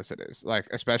ridiculous it is. Like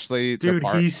especially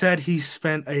he said he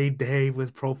spent a day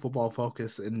with Pro Football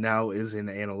Focus and now is in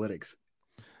analytics.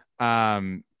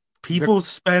 People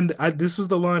spend, this was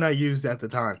the line I used at the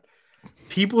time.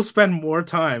 People spend more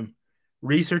time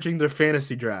researching their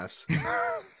fantasy drafts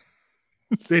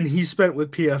than he spent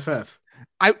with PFF.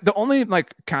 The only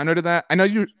like counter to that, I know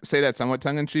you say that somewhat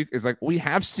tongue in cheek, is like we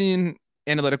have seen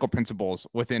analytical principles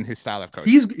within his style of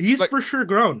coaching. He's like, for sure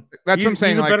grown. That's what I'm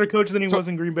saying. He's a better coach than he was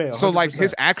in Green Bay. 100%. So like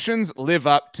his actions live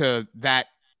up to that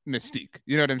mystique.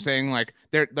 You know what I'm saying? Like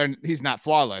he's not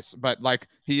flawless, but like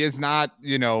he is not,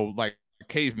 like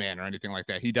caveman or anything like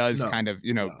that. He does kind of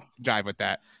jive with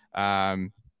that.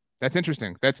 That's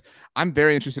interesting. I'm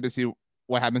very interested to see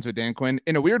what happens with Dan Quinn.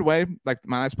 In a weird way, like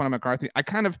my last point on McCarthy,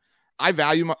 I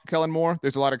value Kellen Moore.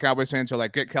 There's a lot of Cowboys fans who are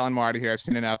like, get Kellen Moore out of here. I've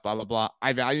seen enough, blah blah blah.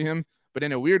 I value him, but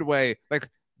in a weird way, like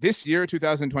this year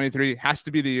 2023 has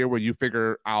to be the year where you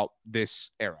figure out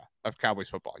this era of Cowboys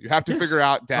football. You have to figure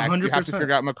out Dak. 100%. You have to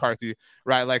figure out McCarthy,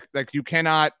 right? Like you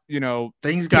cannot,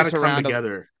 things got to come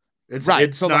together. It's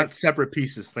so not like, separate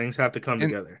pieces. Things have to come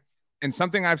together. And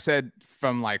something I've said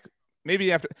from like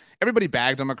maybe after everybody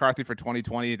bagged on McCarthy for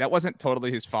 2020, that wasn't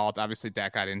totally his fault. Obviously,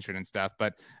 Dak got injured and stuff.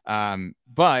 But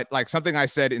like something I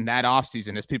said in that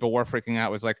offseason as people were freaking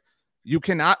out was like, you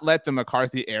cannot let the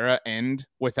McCarthy era end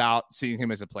without seeing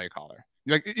him as a play caller.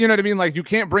 Like, you know what I mean? Like you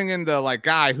can't bring in the like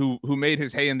guy who made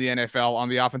his hay in the NFL on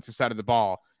the offensive side of the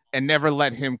ball and never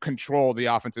let him control the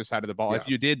offensive side of the ball. Yeah. If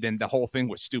you did, then the whole thing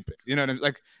was stupid. You know what I mean?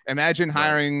 Like, imagine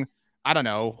hiring, I don't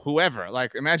know, whoever.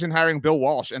 Like, imagine hiring Bill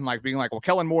Walsh and like being like, well,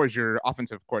 Kellen Moore is your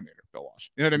offensive coordinator, Bill Walsh.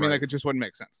 You know what I mean? Like, it just wouldn't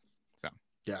make sense. So,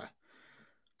 yeah.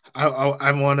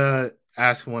 I want to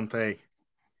ask one thing.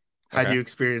 How do you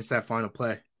experience that final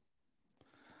play?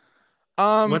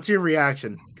 What's your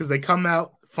reaction? Because they come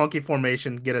out, funky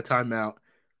formation, get a timeout.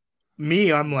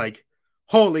 Me, I'm like,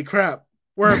 holy crap,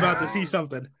 we're about to see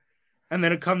something. And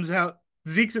then it comes out,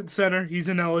 Zeke's at center, he's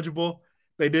ineligible.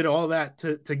 They did all that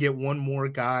to get one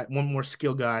more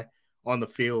skill guy on the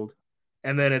field.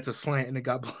 And then it's a slant and it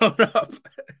got blown up.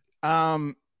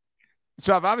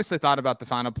 So I've obviously thought about the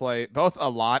final play, both a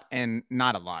lot and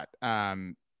not a lot.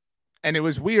 And it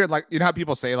was weird. Like, you know how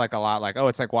people say like a lot, like, oh,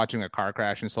 it's like watching a car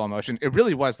crash in slow motion. It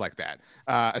really was like that,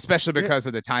 especially because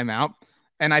of the timeout.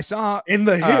 And I saw in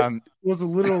the hit was a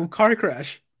little car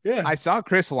crash. Yeah. I saw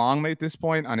Chris Long make this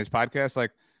point on his podcast.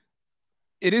 Like,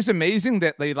 it is amazing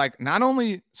that they like not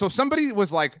only, so somebody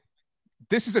was like,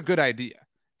 this is a good idea.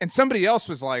 And somebody else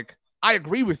was like, I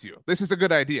agree with you. This is a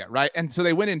good idea. Right. And so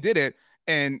they went and did it.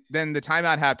 And then the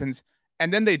timeout happens.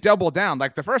 And then they double down.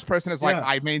 Like the first person is like,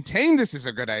 I maintain this is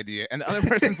a good idea. And the other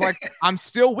person's like, I'm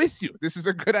still with you. This is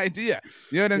a good idea.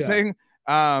 You know what I'm saying?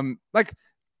 Like,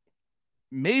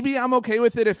 maybe I'm okay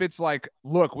with it if it's like,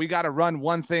 look, we got to run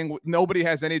one thing. Nobody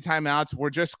has any timeouts.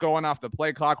 We're just going off the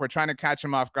play clock. We're trying to catch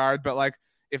them off guard. But like,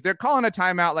 if they're calling a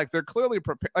timeout, like they're clearly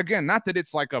prepared. Again, not that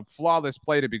it's like a flawless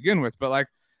play to begin with, but like,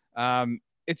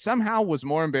 it somehow was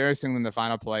more embarrassing than the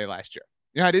final play last year.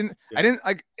 You know, I didn't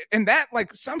like, and that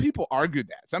like some people argued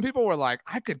that. Some people were like,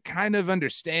 I could kind of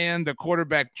understand the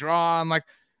quarterback draw. And like,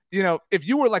 you know, if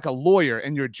you were like a lawyer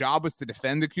and your job was to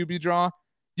defend the QB draw,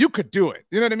 you could do it.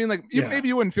 You know what I mean? Like, maybe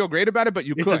you wouldn't feel great about it, but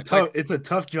you could. It's a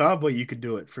tough job, but you could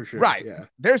do it for sure. Right. Yeah.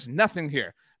 There's nothing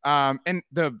here. And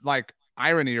the like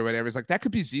irony or whatever is like, that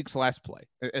could be Zeke's last play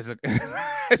as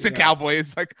a Cowboy.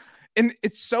 It's like, and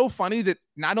it's so funny that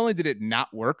not only did it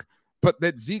not work, but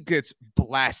that Zeke gets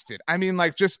blasted. I mean,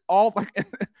 like just all like,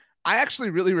 I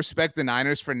actually really respect the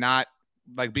Niners for not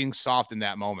like being soft in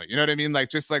that moment. You know what I mean? Like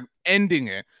just like ending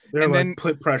it. They're and like then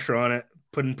putting pressure on it.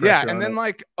 And then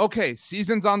like, okay,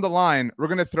 season's on the line. We're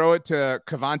going to throw it to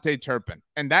Kevontae Turpin.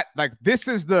 And that like, this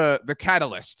is the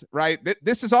catalyst, right?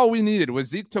 This is all we needed was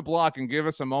Zeke to block and give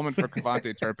us a moment for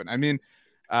Kevontae Turpin. I mean,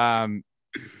 I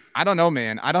don't know,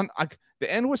 man.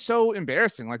 The end was so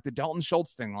embarrassing, like the Dalton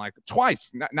Schultz thing, like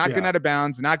twice, not getting out of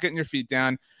bounds, not getting your feet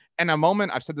down. And a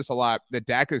moment, I've said this a lot, that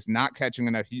Dak is not catching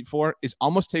enough heat for is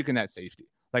almost taking that safety.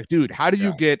 Like, dude, how do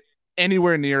you get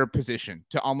anywhere near a position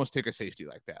to almost take a safety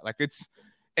like that? Like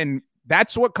and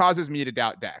that's what causes me to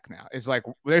doubt Dak now is like,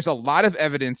 there's a lot of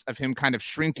evidence of him kind of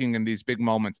shrinking in these big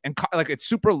moments. And like, it's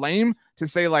super lame to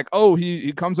say like, oh,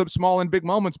 he comes up small in big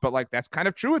moments, but like, that's kind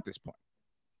of true at this point.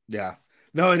 Yeah,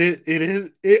 no, it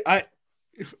is. It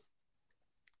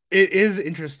is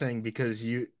interesting because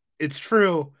it's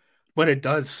true, but it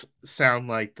does sound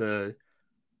like the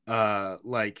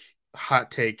like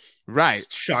hot take, right?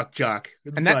 Shock jock,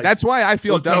 and that's why I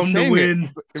feel dumb saying it.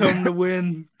 Tell him to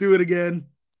win, do it again.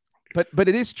 But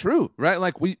it is true, right?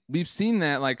 Like we've seen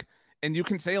that, like, and you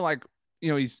can say like,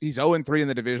 you know, he's 0-3 in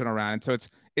the divisional round, and so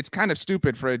it's kind of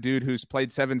stupid for a dude who's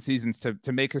played 7 seasons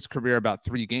to make his career about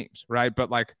 3 games, right? But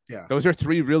like, those are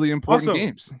 3 really important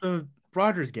games. The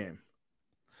Rodgers game.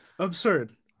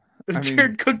 Absurd. If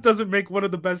Jared Cook doesn't make one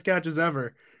of the best catches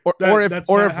ever, or if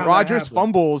Rodgers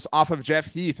fumbles off of Jeff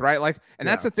Heath, right? Like, and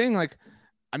that's the thing. Like,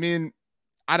 I mean,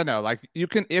 I don't know. Like, you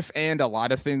can if and a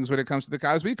lot of things when it comes to the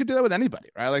Cowboys, but you could do that with anybody,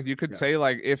 right? Like, you could say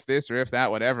like if this or if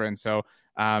that, whatever. And so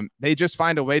they just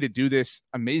find a way to do this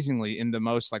amazingly in the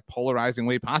most like polarizing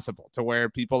way possible, to where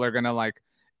people are gonna like.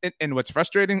 And what's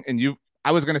frustrating, and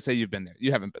I was gonna say you've been there.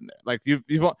 You haven't been there. Like you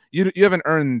haven't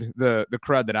earned the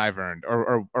crud that I've earned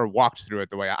or walked through it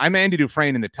the way I'm Andy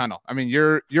Dufresne in the tunnel. I mean,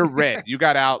 you're red. You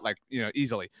got out like, you know,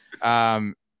 easily.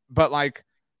 But like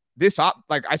this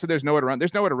like I said, there's nowhere to run.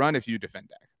 There's nowhere to run if you defend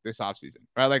Dak this offseason,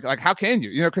 right? Like how can you?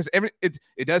 You know, because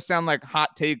it does sound like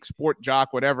hot take, sport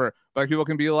jock, whatever. But like, people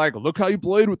can be like, look how you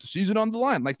played with the season on the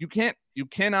line. Like you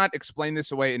cannot explain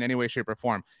this away in any way, shape, or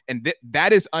form. And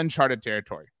that is uncharted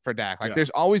territory for Dak. Like there's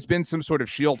always been some sort of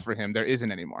shield for him. There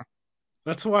isn't anymore.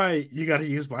 That's why you got to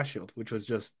use my shield, which was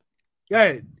just,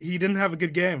 he didn't have a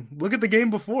good game. Look at the game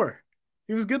before.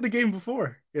 He was good the game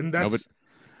before. And that's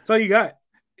all you got.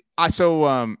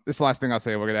 So this is the last thing I'll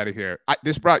say. We'll get out of here.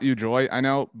 This brought you joy, I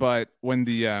know, but when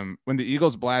the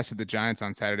Eagles blasted the Giants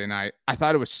on Saturday night, I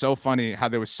thought it was so funny how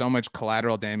there was so much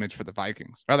collateral damage for the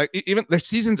Vikings. Right? Like even their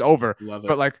season's over,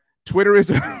 but like Twitter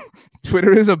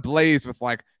is ablaze with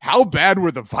like, how bad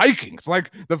were the Vikings?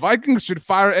 Like the Vikings should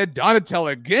fire Ed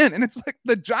Donatel again, and it's like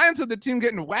the Giants are the team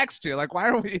getting waxed here. Like why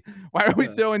are we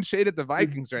throwing shade at the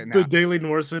Vikings right now? The Daily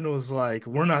Norseman was like,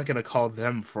 we're not gonna call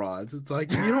them frauds. It's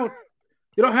like you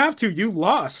don't have to. You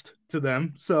lost to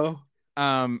them, so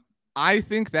I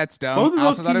think that's dumb. Both of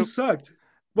those teams sucked.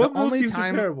 Both those teams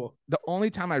are terrible. The only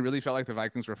time I really felt like the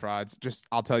Vikings were frauds, just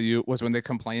I'll tell you, was when they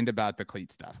complained about the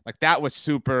cleat stuff. Like that was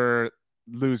super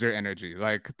loser energy.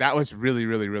 Like that was really,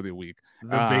 really, really weak.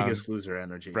 The biggest loser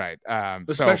energy. Right.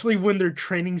 Especially when their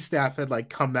training staff had like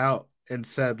come out and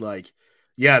said like,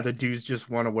 yeah, the dudes just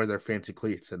want to wear their fancy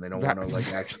cleats and they don't want to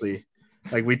like actually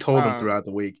like we told them throughout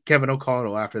the week. Kevin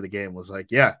O'Connell after the game was like,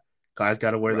 yeah, guys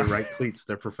got to wear the right cleats.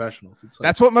 They're professionals. It's like,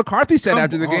 that's what McCarthy said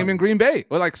after the game in Green Bay.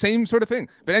 Well, like same sort of thing.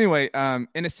 But anyway,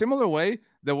 in a similar way,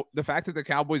 the fact that the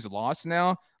Cowboys lost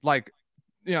now, like,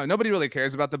 you know, nobody really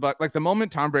cares about the Bucs. Like the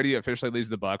moment Tom Brady officially leaves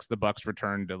the Bucs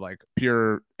return to like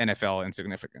pure NFL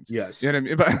insignificance. Yes. You know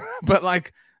what I mean? But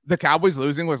like the Cowboys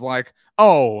losing was like,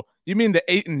 oh, you mean the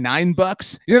 8 and 9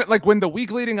 Bucs? You know, like when the week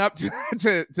leading up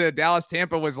to Dallas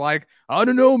Tampa was like, I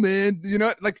don't know, man. You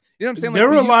know, like, you know what I'm saying? Like, there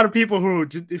were a lot of people who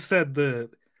said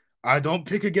I don't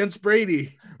pick against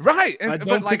Brady. Right. I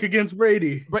don't pick against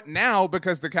Brady. But now,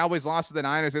 because the Cowboys lost to the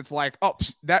Niners, it's like, oh,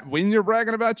 that win you're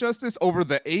bragging about, Justice, over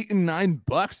the 8 and 9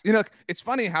 Bucs. You know, it's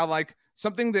funny how like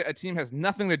something that a team has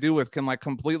nothing to do with can like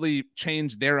completely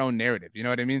change their own narrative. You know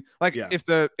what I mean? Like if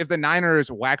the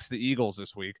Niners wax the Eagles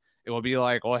this week, it will be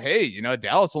like, well, hey, you know,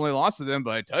 Dallas only lost to them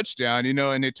by a touchdown, you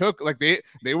know, and it took like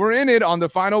they were in it on the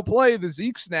final play, the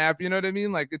Zeke snap. You know what I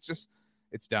mean? Like it's just,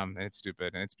 it's dumb and it's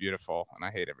stupid and it's beautiful and I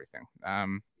hate everything.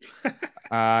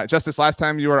 Justice, last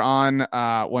time you were on,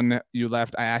 when you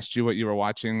left, I asked you what you were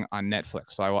watching on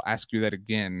Netflix. So I will ask you that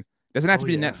again. Doesn't have to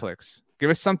be Netflix. Give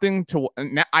us something to.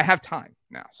 Now, I have time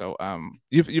now, so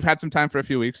you've had some time for a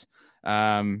few weeks.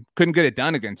 Couldn't get it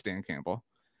done against Dan Campbell.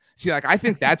 See, like I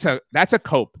think that's a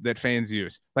cope that fans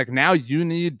use. Like now you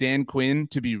need Dan Quinn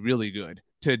to be really good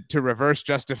to reverse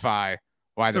justify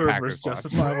why the Packers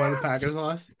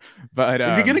lost. But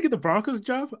is he gonna get the Broncos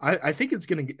job? I think it's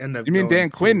gonna end up. You mean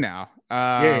Dan Quinn now?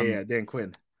 Yeah, Dan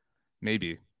Quinn.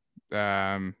 Maybe.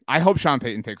 I hope Sean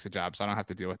Payton takes the job, so I don't have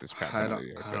to deal with this crap. I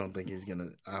don't think he's gonna.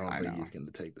 I don't think he's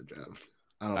gonna take the job.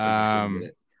 I don't think he's gonna get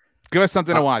it. Give us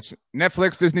something to watch.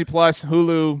 Netflix, Disney Plus,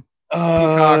 Hulu,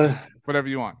 Peacock, whatever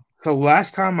you want. So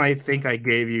last time I think I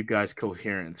gave you guys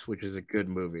Coherence, which is a good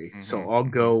movie. Mm-hmm. So I'll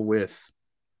go with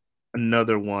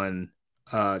another one.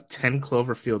 10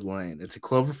 Cloverfield Lane. It's a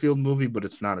Cloverfield movie, but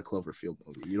it's not a Cloverfield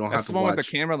movie. You don't have to watch. That's the one with the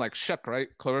camera like shook, right?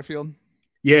 Cloverfield.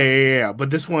 Yeah.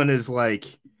 But this one is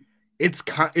like,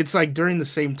 it's like during the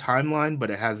same timeline,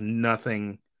 but it has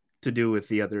nothing to do with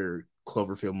the other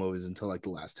Cloverfield movies until like the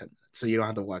last 10 minutes. So you don't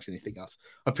have to watch anything else.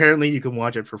 Apparently, you can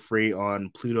watch it for free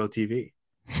on Pluto TV.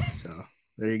 So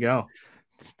there you go.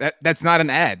 That's not an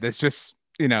ad. That's just,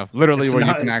 you know, literally you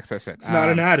can access it. It's not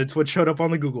an ad. It's what showed up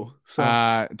on the Google. So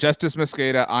Justice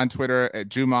Mosqueda on Twitter at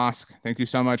JewMosque. Thank you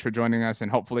so much for joining us and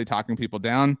hopefully talking people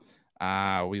down.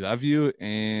 We love you,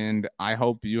 and I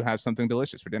hope you have something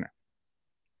delicious for dinner.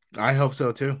 I hope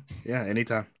so too. Yeah,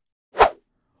 anytime.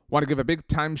 Want to give a big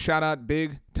time shout out,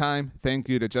 big time thank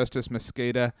you to Justice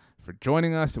Mosqueda for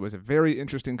joining us. It was a very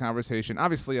interesting conversation.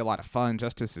 Obviously, a lot of fun.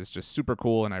 Justice is just super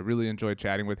cool, and I really enjoyed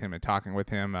chatting with him and talking with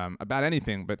him about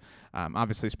anything, but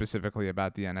obviously specifically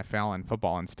about the NFL and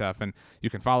football and stuff. And you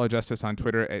can follow Justice on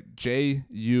Twitter at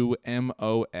JUMOSQ.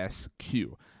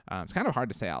 It's kind of hard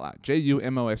to say out loud.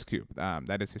 JUMOSQ.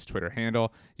 That is his Twitter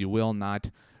handle. You will not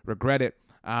regret it.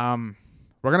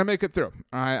 We're going to make it through.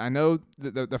 All right. I know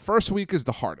the first week is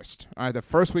the hardest. All right. The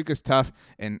first week is tough,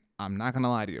 and I'm not going to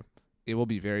lie to you. It will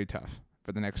be very tough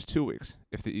for the next 2 weeks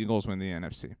if the Eagles win the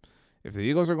NFC. If the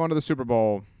Eagles are going to the Super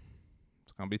Bowl,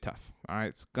 it's going to be tough. All right.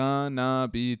 It's going to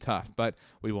be tough, but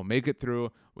we will make it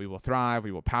through. We will thrive.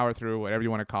 We will power through, whatever you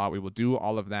want to call it. We will do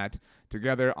all of that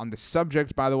together. On the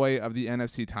subject, by the way, of the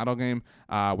NFC title game,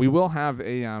 we will have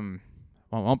a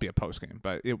well, it won't be a post-game,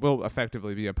 but it will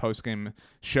effectively be a post-game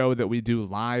show that we do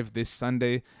live this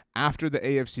Sunday after the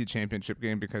AFC Championship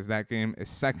game, because that game is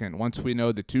second. Once we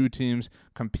know the two teams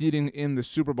competing in the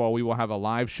Super Bowl, we will have a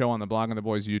live show on the Blog and the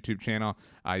Boys YouTube channel.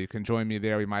 You can join me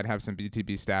there. We might have some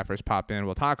BTB staffers pop in.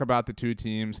 We'll talk about the two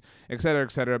teams, et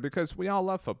cetera, because we all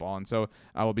love football. And so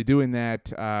we'll be doing that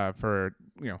for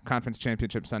Conference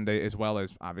Championship Sunday, as well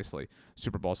as obviously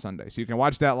Super Bowl Sunday. So you can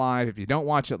watch that live. If you don't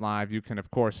watch it live, you can,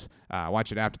 of course,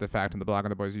 watch it after the fact on the Blog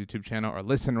and the Boys YouTube channel, or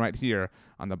listen right here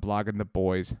on the Blog and the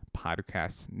Boys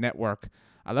podcast network.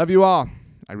 I love you all.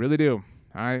 I really do.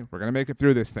 All right. We're going to make it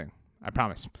through this thing. I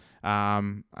promise.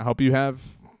 I hope you have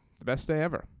the best day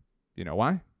ever. You know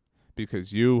why?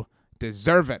 Because you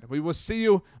deserve it. We will see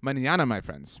you mañana, my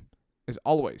friends. As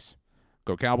always,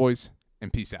 go Cowboys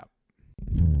and peace out.